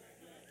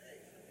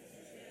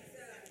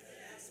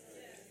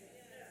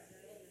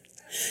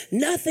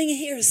 Nothing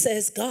here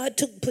says God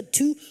put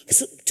two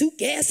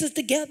gases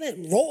together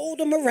and rolled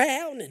them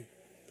around and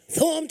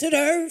threw them to the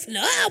earth. And,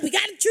 we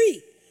got a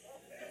tree.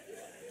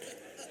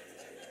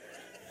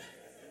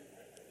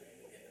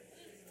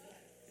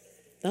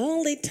 The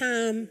only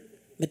time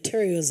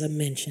materials are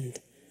mentioned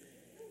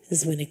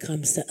is when it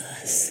comes to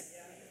us.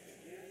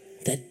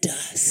 The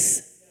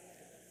dust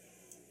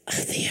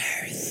of the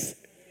earth.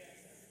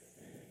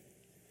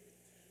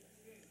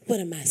 What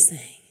am I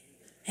saying?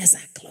 As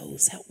I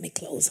close, help me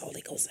close,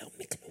 Holy Ghost, help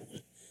me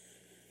close.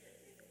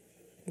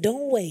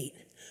 Don't wait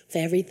for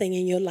everything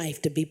in your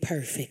life to be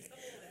perfect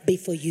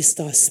before you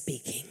start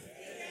speaking.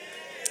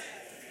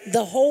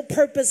 The whole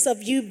purpose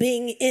of you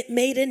being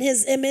made in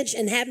his image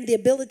and having the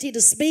ability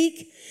to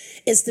speak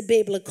is to be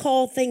able to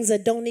call things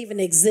that don't even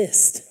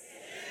exist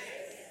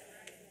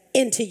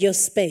into your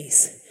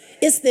space.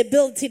 It's the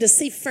ability to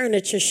see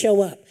furniture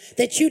show up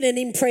that you didn't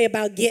even pray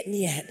about getting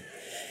yet.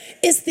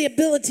 It's the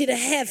ability to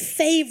have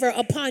favor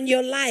upon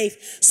your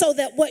life so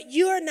that what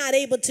you're not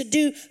able to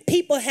do,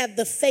 people have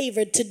the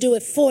favor to do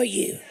it for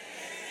you.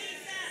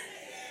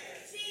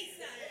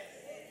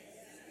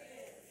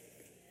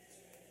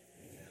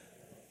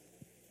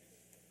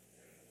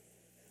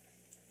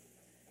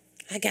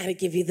 I got to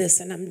give you this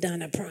and I'm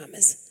done, I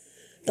promise.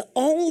 The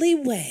only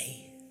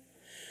way,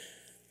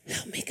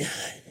 help me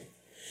God,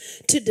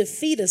 to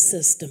defeat a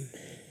system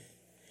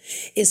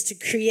is to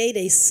create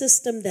a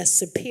system that's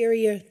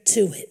superior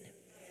to it.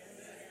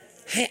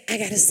 I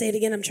got to say it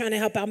again. I'm trying to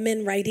help our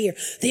men right here.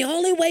 The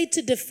only way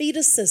to defeat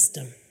a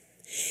system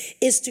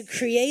is to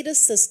create a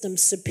system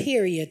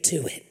superior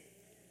to it.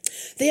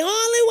 The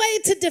only way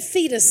to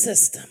defeat a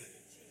system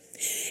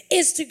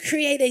is to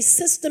create a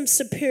system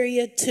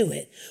superior to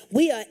it.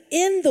 We are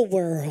in the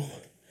world,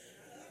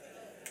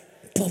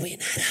 but we're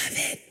not of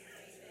it.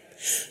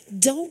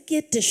 Don't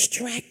get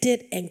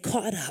distracted and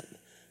caught up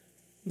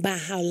by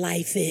how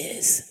life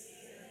is,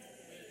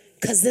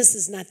 because this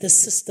is not the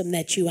system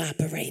that you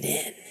operate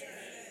in.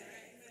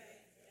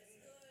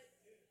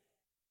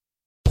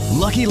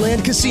 Lucky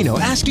Land Casino,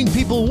 asking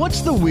people,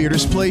 what's the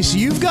weirdest place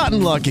you've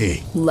gotten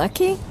lucky?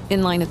 Lucky?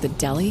 In line at the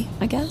deli,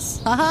 I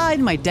guess? Aha,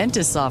 in my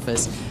dentist's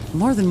office.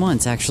 More than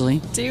once,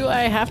 actually. Do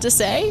I have to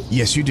say?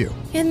 Yes, you do.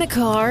 In the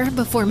car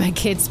before my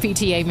kids'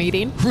 PTA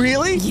meeting.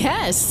 Really?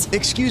 Yes.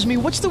 Excuse me,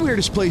 what's the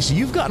weirdest place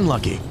you've gotten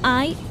lucky?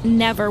 I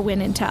never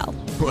win and tell.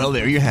 Well,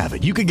 there you have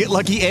it. You can get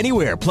lucky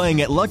anywhere,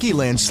 playing at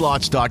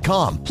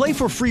LuckyLandSlots.com. Play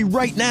for free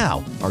right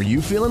now. Are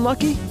you feeling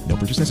lucky? No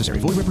purchase necessary.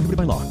 Void where prohibited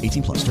by law.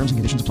 18+. Terms and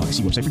conditions apply.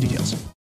 See website for details.